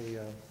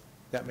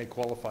that may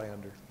qualify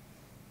under.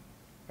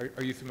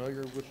 Are you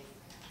familiar with?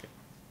 Okay.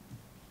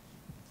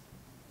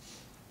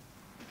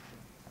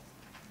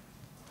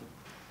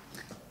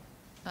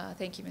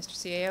 Thank you, Mr.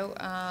 CAO.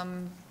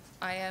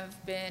 I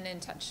have been in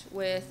touch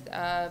with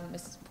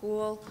Mrs.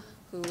 Poole,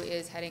 who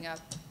is heading up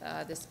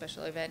this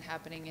special event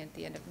happening at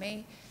the end of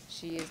May.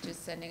 She is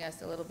just sending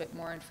us a little bit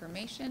more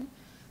information.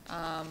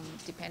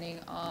 Depending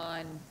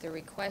on the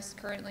request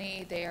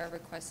currently, they are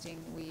requesting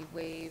we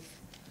waive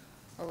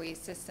or we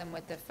assist them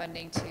with the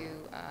funding to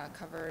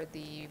cover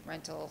the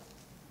rental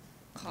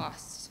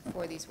costs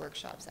for these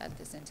workshops at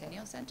the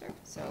Centennial Center.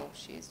 So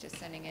she's just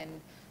sending in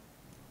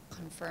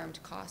confirmed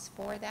costs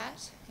for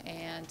that,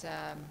 and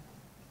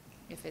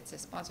if it's a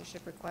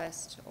sponsorship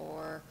request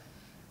or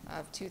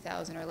of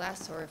 2,000 or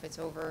less, or if it's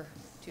over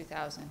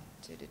 2,000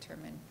 to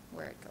determine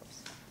where it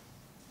goes.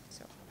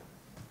 So.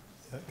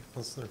 Yeah,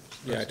 Counselor.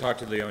 Yeah, I talked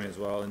to Leonie as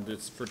well, and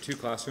it's for 2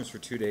 classrooms for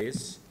 2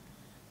 days.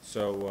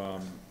 So,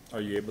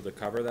 are you able to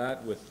cover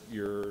that with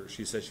your,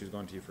 she said she was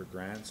going to you for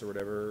grants or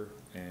whatever,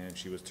 and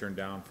she was turned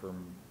down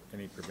from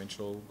any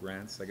provincial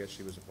grants, I guess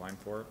she was applying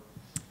for?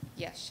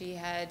 Yes, she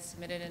had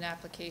submitted an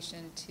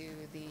application to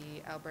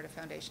the Alberta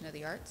Foundation of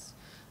the Arts.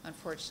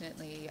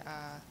 Unfortunately,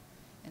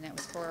 and that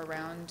was for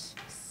around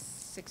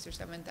 $6,000 or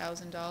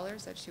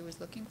 $7,000 that she was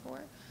looking for,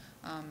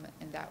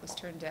 and that was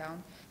turned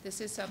down.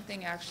 This is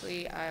something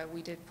actually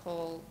we did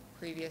pull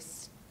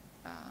previous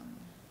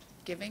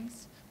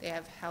givings. They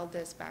have held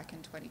this back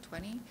in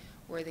 2020,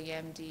 where the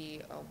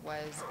MD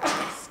was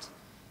asked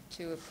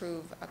to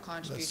approve a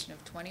contribution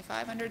of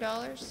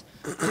 $2,500.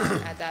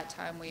 At that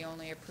time, we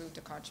only approved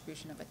a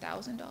contribution of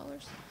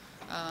 $1,000.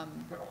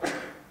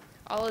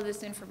 All of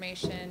this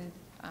information,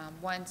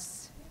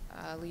 once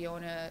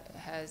Leona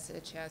has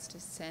a chance to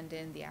send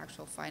in the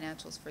actual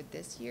financials for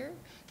this year,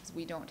 because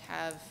we don't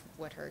have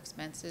what her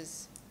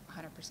expenses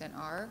 100%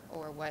 are,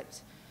 or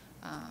what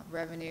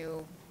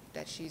revenue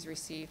that she's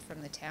received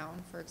from the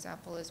town, for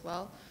example, as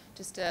well.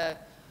 Just a,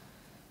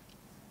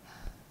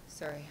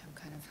 sorry, I'm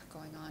kind of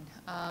going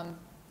on.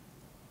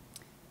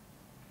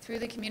 Through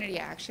the Community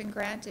Action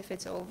Grant, if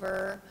it's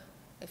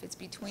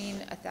between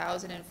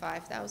 $1,000 and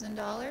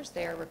 $5,000,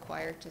 they are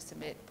required to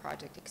submit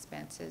project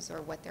expenses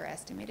or what their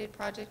estimated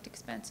project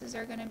expenses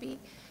are going to be.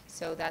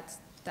 So that's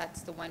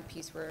the one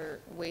piece we're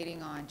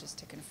waiting on, just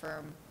to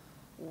confirm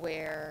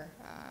where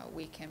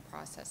we can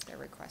process their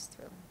request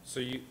through. So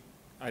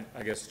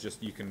I guess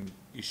just you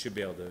should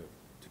be able to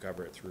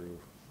cover it through,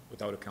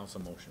 without a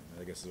council motion,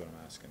 I guess is what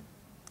I'm asking.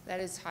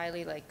 That is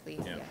highly likely,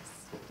 Yeah. yes.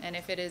 And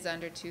if it is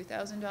under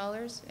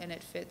 $2,000 and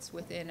it fits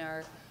within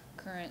our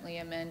currently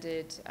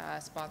amended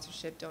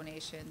sponsorship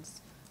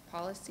donations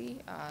policy,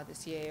 the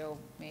CAO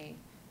may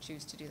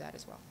choose to do that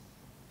as well.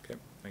 Okay,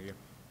 thank you.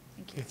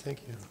 Thank you. Okay,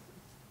 thank you.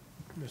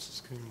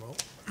 Mrs.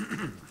 Greenwald.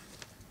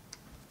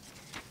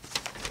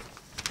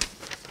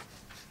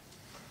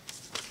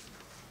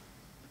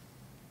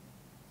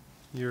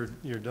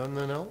 You're done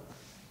then, Al?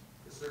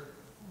 Yes, sir.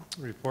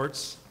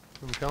 Reports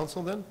from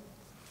council then?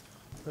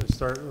 Let's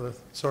start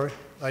with, sorry,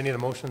 I need a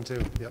motion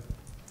to, yep.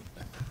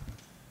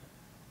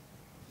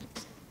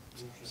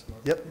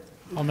 Yep.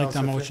 I'll make that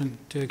Counselor motion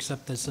to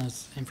accept this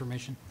as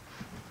information.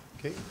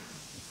 Okay.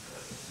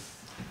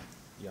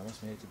 You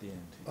almost made it to the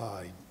end.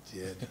 I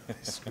did. I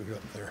screwed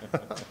up there.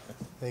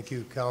 Thank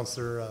you,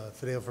 Counselor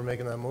Fidel, for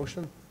making that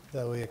motion,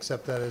 that we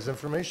accept that as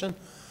information.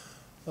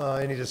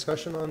 Any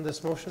discussion on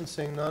this motion?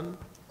 Seeing none,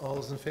 all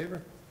those in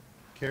favor?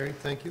 Carried,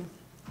 thank you.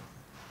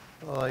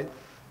 All right.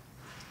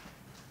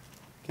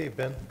 Okay,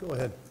 Ben, go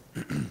ahead.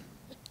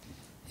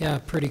 Yeah,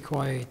 pretty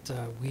quiet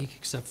week,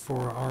 except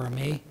for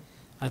RMA.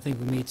 I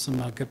think we made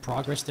some good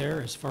progress there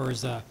as far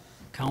as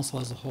council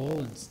as a whole,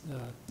 and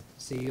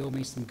CEO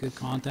made some good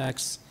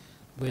contacts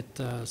with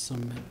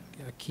some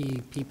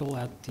key people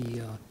at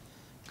the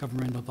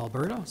government of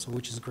Alberta, so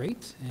which is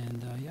great,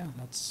 and yeah,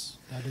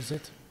 that is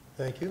it.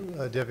 Thank you.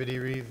 Deputy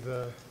Reeve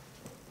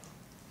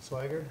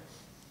Swigert?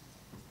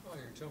 Oh,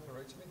 you're jumping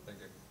right to me, thank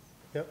you.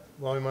 Yep,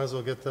 well, we might as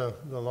well get the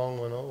long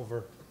one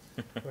over.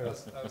 I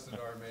was an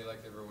RMA like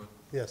everyone.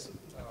 Yes.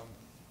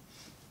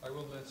 I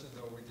will mention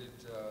though, we did,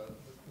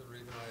 the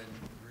Reeve and I,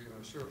 and Reeve,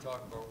 I'm sure we'll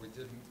talk about, we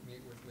did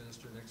meet with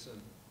Minister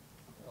Nixon,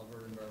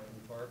 Alberta Environment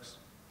and Parks.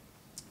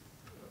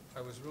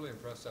 I was really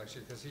impressed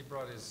actually, because he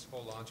brought his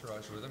whole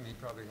entourage with him. He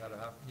probably had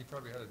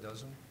a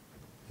dozen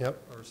Yep.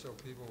 or so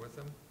people with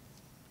him.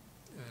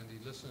 And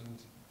he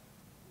listened,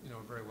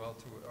 very well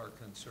to our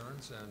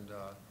concerns, and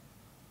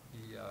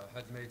he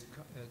had made,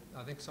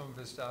 I think some of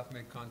his staff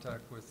made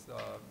contact with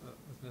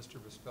Mr.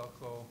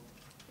 Vespelko,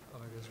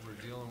 because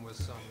we're dealing with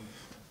some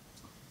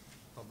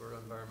Alberta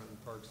Environment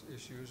and Parks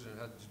issues, and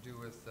it had to do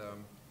with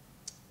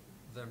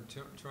them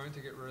trying to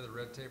get rid of the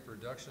red tape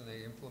reduction.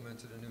 They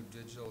implemented a new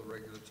digital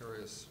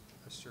regulatory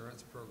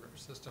assurance program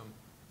system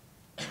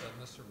that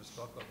Mr.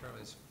 Vestalco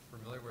apparently is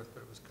familiar with,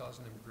 but it was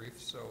causing him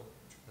grief. So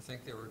I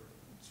think they were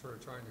sort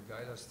of trying to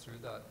guide us through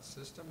that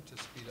system to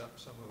speed up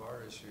some of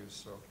our issues.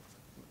 So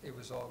it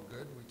was all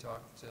good. We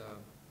talked,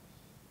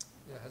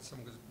 had some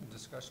good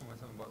discussion with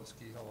him about the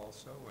ski hill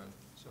also, and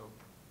so,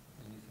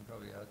 and you can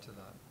probably add to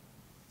that.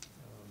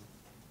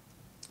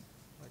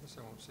 I guess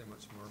I won't say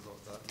much more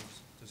about that. It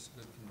was just a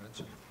good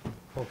convention.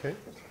 Okay.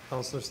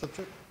 Councillor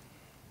Slipchuk?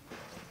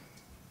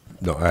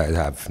 No, I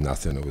have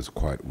nothing. It was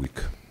quite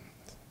weak.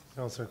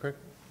 Councillor Crick?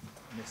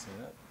 Missing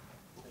that.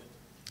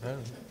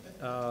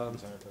 Yeah,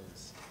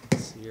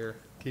 This year.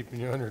 keeping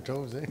you on your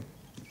toes, eh?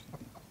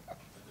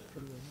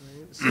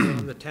 So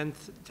on the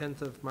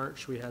 10th of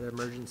March, we had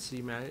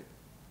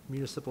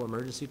municipal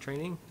emergency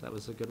training. That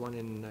was a good one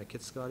in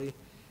Kitscoty.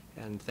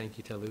 And thank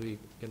you to Louis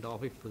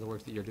Gandolfi for the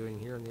work that you're doing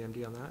here in the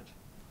MD on that.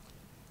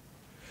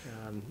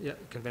 Yeah,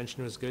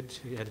 convention was good.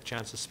 We had a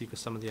chance to speak with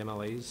some of the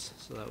MLAs,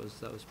 so that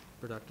was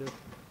productive.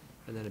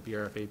 And then a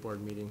BRFA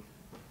board meeting.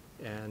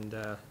 And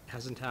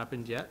hasn't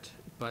happened yet,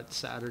 but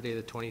Saturday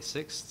the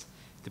 26th,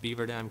 the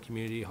Beaver Dam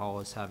Community Hall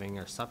is having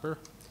our supper.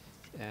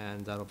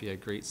 And that'll be a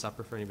great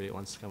supper for anybody that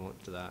wants to come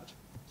out to that.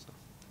 So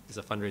it's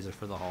a fundraiser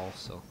for the hall,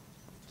 so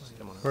just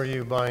come on out. Were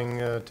you buying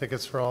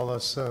tickets for all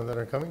us that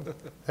are coming?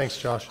 Thanks,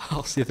 Josh.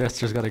 I'll see if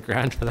Esther's got a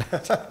grant for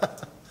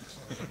that.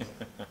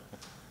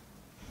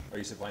 Are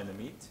you supplying the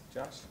meat,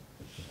 Josh?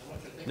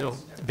 No,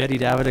 Betty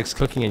Davidick's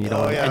cooking and you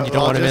Oh, don't, yeah, and you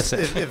don't well, want to miss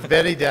just it. If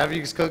Betty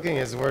Davidick's cooking,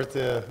 it's worth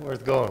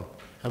going.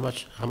 How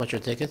much are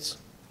tickets?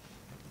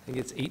 I think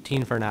it's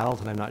 18 for an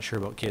adult, and I'm not sure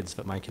about kids,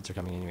 but my kids are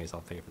coming anyways.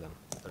 I'll pay for them.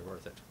 They're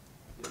worth it.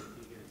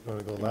 You want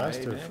to go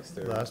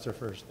last or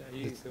first? Yeah,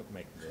 you can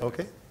make it.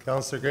 Okay.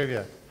 Councillor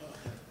Gravia.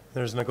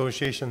 There's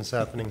negotiations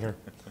happening here.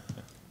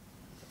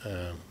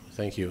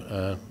 Thank you.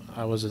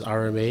 I was at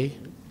RMA,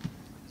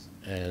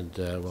 and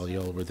while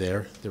you all were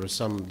there, there was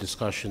some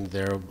discussion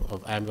there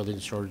of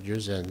ambulance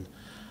shortages, and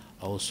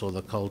also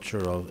the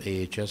culture of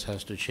AHS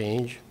has to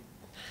change.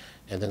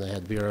 And then I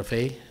had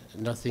BRFA.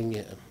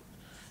 Nothing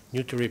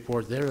new to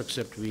report there,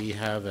 except we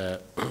have a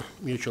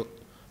mutual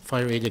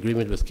fire aid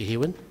agreement with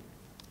Kehewan,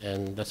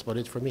 and that's about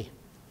it for me.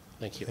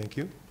 Thank you. Thank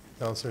you.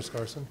 Councillor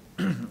Scarson.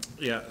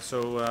 Yeah,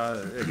 so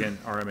again,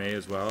 RMA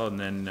as well, and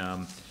then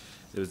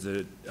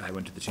I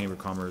went to the Chamber of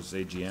Commerce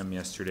AGM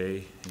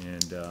yesterday,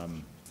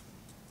 and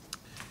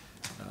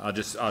I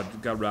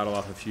got rattle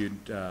off a few.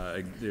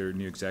 Their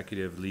new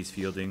executive, Lise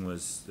Fielding,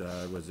 was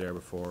there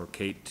before.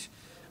 Kate,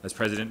 as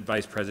president,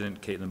 vice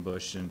president, Caitlin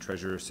Bush, and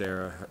treasurer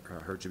Sarah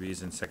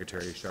Herchabees, and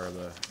secretary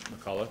Charla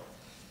McCullough.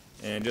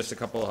 And just a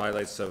couple of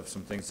highlights of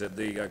some things that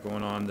they got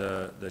going on.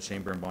 The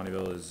Chamber in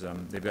Bonnyville is,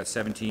 they've got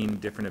 17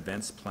 different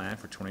events planned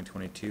for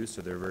 2022,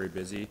 so they're very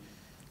busy.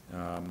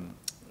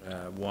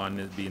 One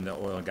is being the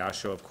oil and gas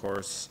show, of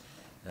course.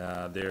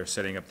 They're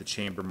setting up the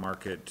Chamber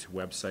Market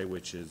website,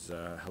 which is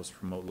helps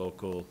promote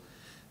local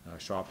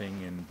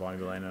shopping in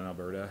Bonnyville and in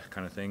Alberta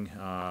kind of thing.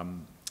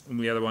 And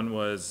the other one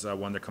was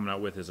one they're coming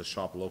out with is a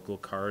shop local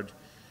card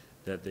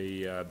that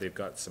they've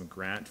got some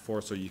grant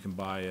for, so you can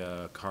buy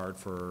a card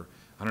for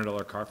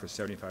 $100 card for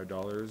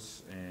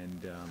 $75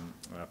 and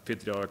a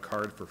 $50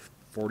 card for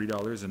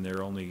 $40, and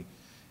they're only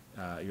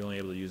you're only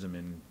able to use them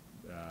in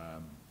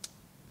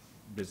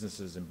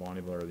businesses in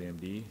Bonnyville or the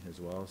MD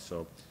as well.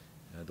 So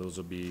those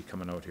will be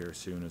coming out here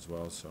soon as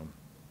well. So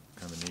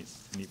kind of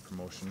a neat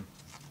promotion.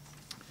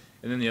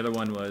 And then the other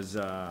one was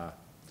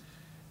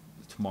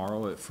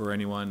tomorrow for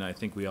anyone. I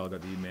think we all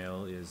got the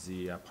email. Is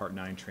the Part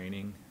 9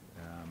 training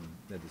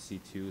that the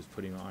C2 is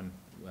putting on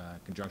in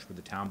conjunction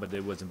with the town, but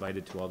it was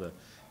invited to all the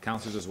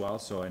councilors as well.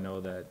 So I know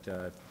that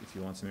if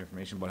you want some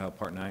information about how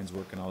Part 9's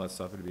work and all that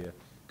stuff, it'd be a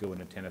good one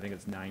to attend. I think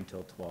it's 9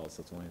 till 12,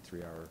 so it's only a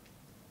 3-hour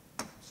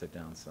sit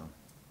down. So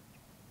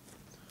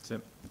that's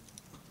it.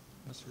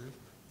 Mr. Reeve?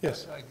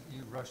 Yes.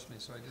 You rushed me,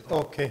 so I did.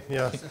 Okay,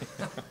 yeah.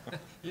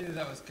 You knew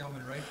that was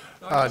coming,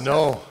 right?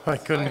 No, I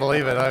couldn't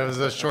believe it. I was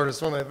the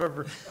shortest one I've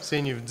ever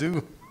seen you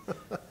do.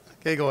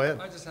 Okay, go ahead.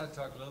 I just had to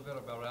talk a little bit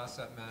about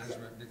asset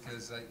management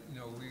because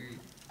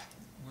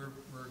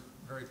we're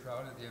very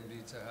proud at the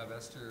MD to have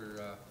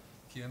Esther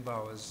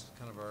Kienbaugh as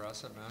kind of our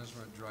asset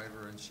management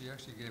driver, and she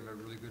actually gave a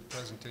really good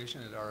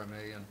presentation at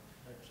RMA,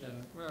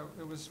 and well,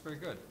 it was very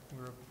good.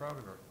 We were proud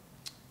of her.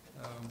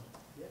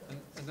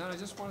 And then I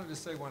just wanted to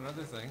say one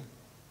other thing,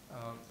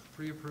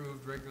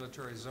 pre-approved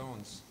regulatory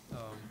zones,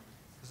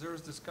 because there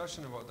was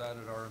discussion about that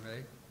at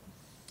RMA,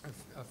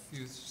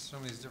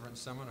 some of these different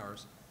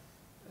seminars,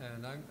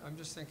 and I'm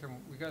just thinking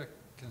we got to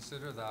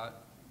consider that,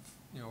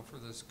 for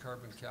this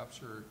carbon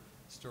capture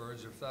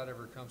storage, if that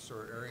ever comes to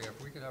our area,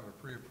 if we could have a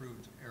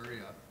pre-approved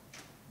area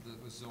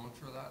that was zoned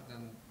for that,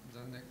 then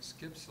it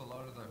skips a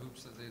lot of the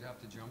hoops that they'd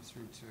have to jump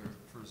through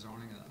for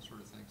zoning and that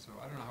sort of thing. So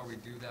I don't know how we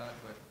do that,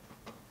 but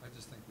I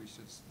just think we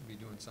should be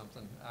doing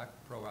something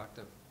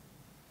proactive.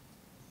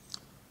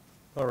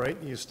 All right,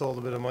 you stole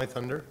a bit of my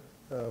thunder.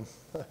 I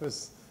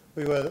was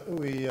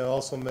We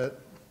also met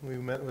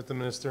with the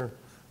Minister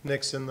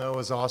Nixon. That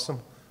was awesome.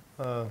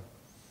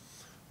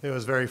 It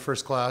was very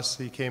first class.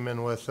 He came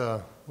in with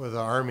the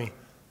Army,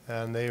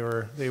 and they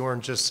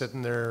weren't just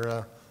sitting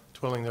there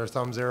twiddling their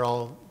thumbs. They're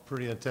all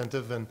pretty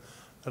attentive, and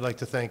I'd like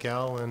to thank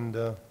Al and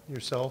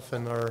yourself,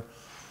 and our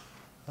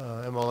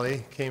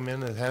MLA came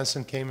in, and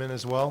Hanson came in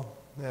as well,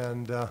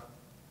 and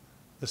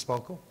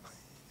Espalco.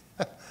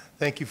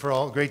 Thank you for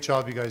all, great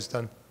job you guys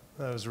done.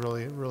 That was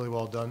really, really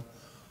well done.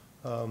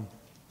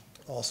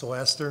 Also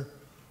Esther,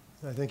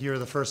 I think you were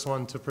the first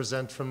one to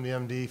present from the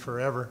MD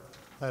forever.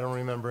 I don't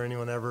remember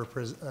anyone ever,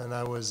 and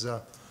I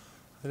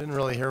didn't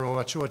really hear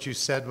much of what you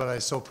said, but I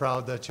was so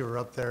proud that you were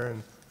up there,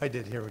 and I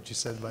did hear what you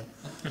said, but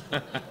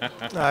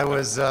I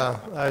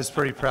was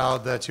pretty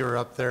proud that you were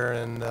up there,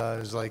 and I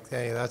was like,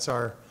 hey, that's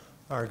our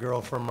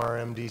girl from our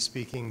MD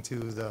speaking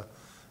to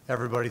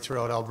everybody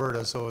throughout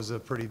Alberta, so it was a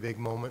pretty big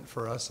moment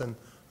for us, and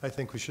I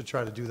think we should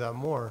try to do that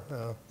more.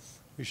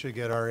 We should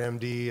get our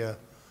MD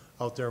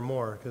out there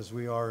more, because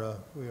we are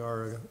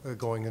a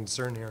going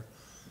concern here.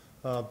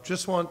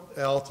 Just want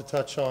Al to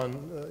touch on,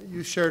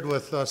 you shared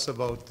with us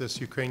about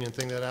this Ukrainian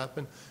thing that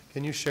happened.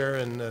 Can you share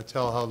and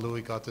tell how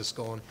Louis got this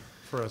going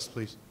for us,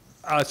 please?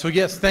 So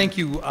yes, thank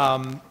you.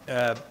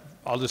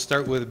 I'll just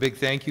start with a big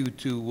thank you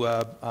to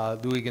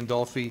Louis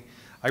Gandolfi.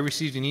 I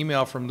received an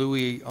email from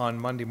Louis on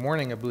Monday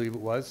morning, I believe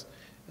it was,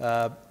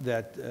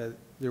 that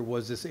there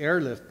was this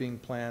airlift being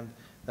planned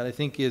that I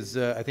think is,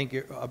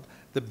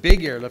 the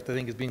big airlift I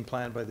think is being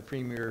planned by the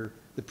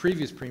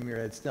previous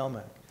Premier, Ed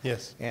Stelmach.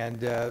 Yes.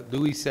 And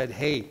Louis said,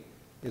 hey,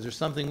 is there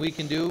something we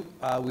can do?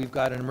 We've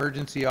got an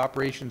emergency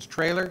operations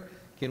trailer.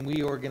 Can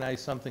we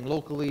organize something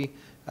locally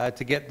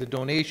to get the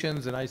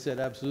donations? And I said,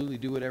 absolutely,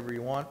 do whatever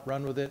you want,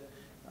 run with it.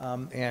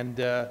 And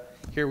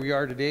here we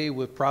are today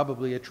with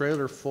probably a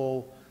trailer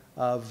full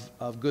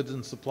of goods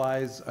and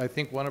supplies. I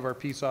think one of our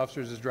peace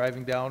officers is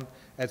driving down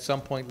at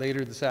some point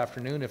later this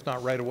afternoon, if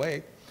not right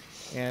away.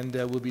 And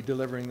we'll be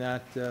delivering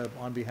that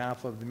on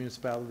behalf of the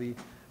municipality,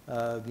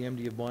 the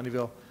MD of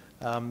Bonnyville,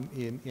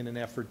 in an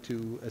effort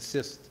to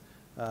assist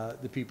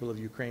the people of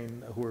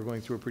Ukraine who are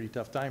going through a pretty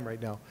tough time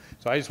right now.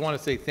 So I just want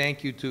to say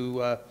thank you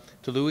to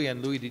Louis.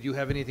 And Louis, did you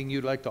have anything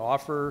you'd like to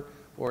offer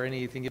or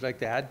anything you'd like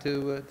to add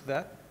to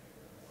that?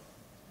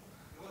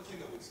 The only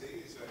thing I would say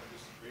is I'm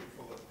just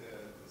grateful that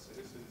the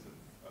citizens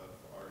of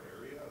our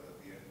area, that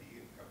the MD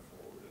have come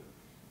forward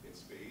in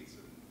spades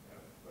and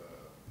have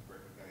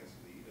recognized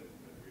the need and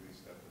really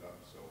stepped it up.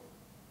 So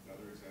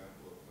another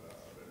example of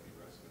MD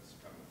residents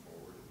coming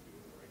forward and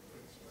doing the right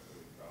thing. So I'm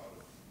really proud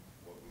of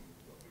what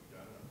we've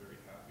done. I'm very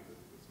happy that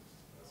this is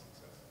a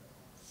success.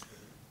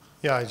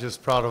 Yeah, I'm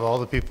just proud of all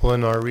the people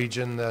in our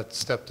region that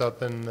stepped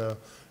up, and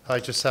I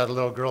just had a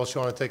little girl, she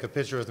wanted to take a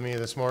picture with me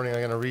this morning. I'm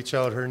going to reach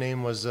out. Her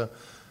name was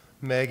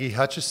Maggie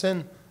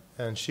Hutchison,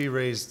 and she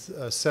raised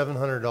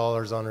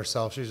 $700 on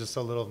herself. She's just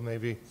a little,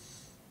 maybe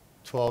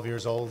 12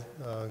 years old,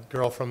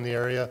 girl from the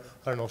area.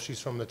 I don't know if she's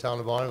from the town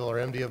of Bonnyville or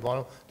MD of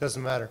Bonnyville,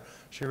 doesn't matter.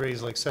 She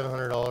raised like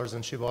 $700,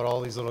 and she bought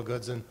all these little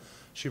goods, and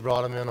she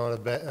brought them in on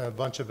a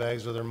bunch of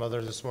bags with her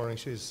mother this morning.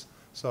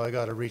 So I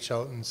got to reach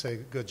out and say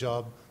good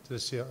job to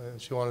this.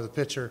 She wanted a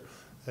picture.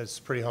 It's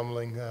pretty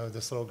humbling.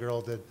 This little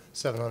girl did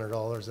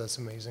 $700. That's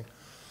amazing.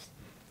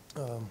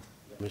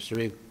 Mr.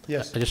 Reid?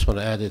 Yes. I just want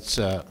to add, it's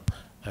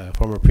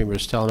former Premier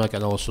Stelmach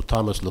and also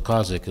Thomas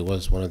Lukazik, who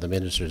was one of the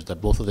ministers,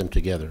 that both of them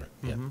together.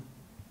 Yeah.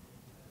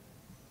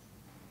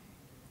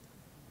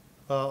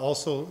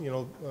 Also,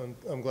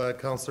 I'm glad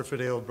Councillor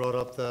Fideo brought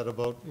up that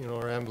about,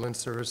 our ambulance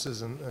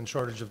services and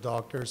shortage of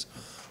doctors.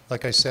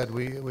 Like I said,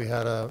 we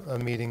had a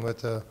meeting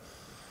with the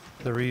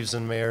Reeves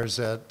and mayors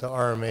at the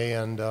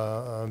RMA, and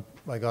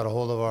I got a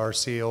hold of our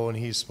CEO, and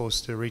he's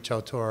supposed to reach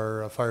out to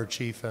our fire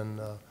chief and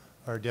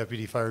our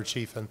deputy fire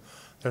chief, and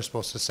they're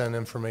supposed to send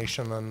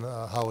information on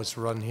how it's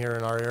run here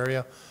in our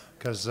area,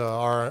 because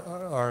our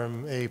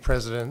RMA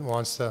president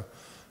wants to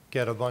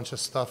get a bunch of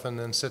stuff and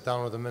then sit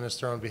down with the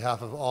minister on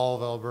behalf of all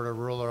of Alberta,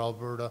 rural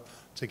Alberta,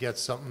 to get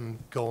something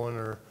going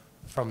or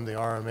from the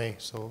RMA.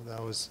 So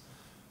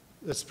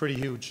it's pretty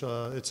huge.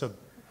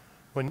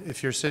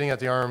 If you're sitting at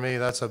the RMA,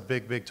 that's a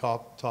big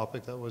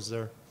topic that was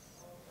there.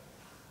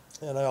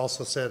 And I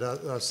also said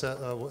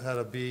had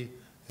a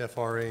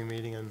BFRA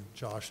meeting, and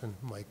Josh and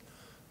Mike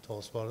told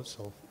us about it.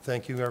 So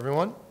thank you,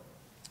 everyone.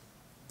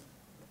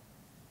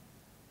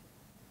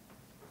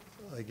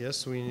 I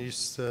guess we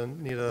just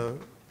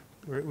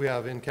we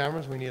have in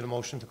cameras. We need a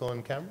motion to go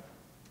in camera.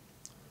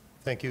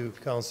 Thank you,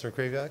 Councillor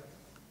Kraviak.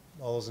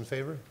 All those in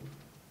favor?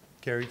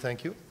 Carried.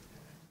 Thank you.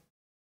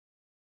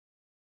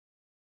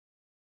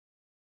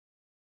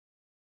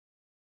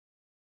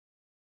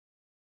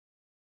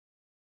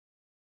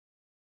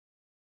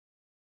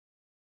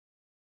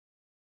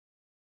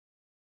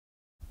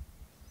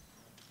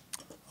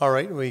 All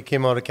right, we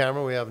came out of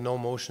camera. We have no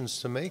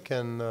motions to make,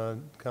 and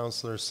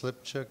Councillor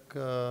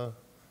Slipchuk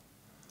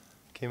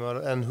came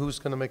out. And who's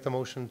going to make the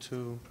motion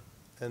to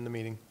end the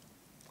meeting?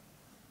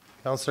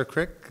 Councillor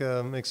Crick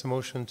makes a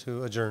motion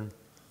to adjourn.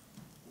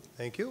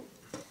 Thank you.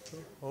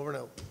 Over and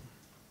out.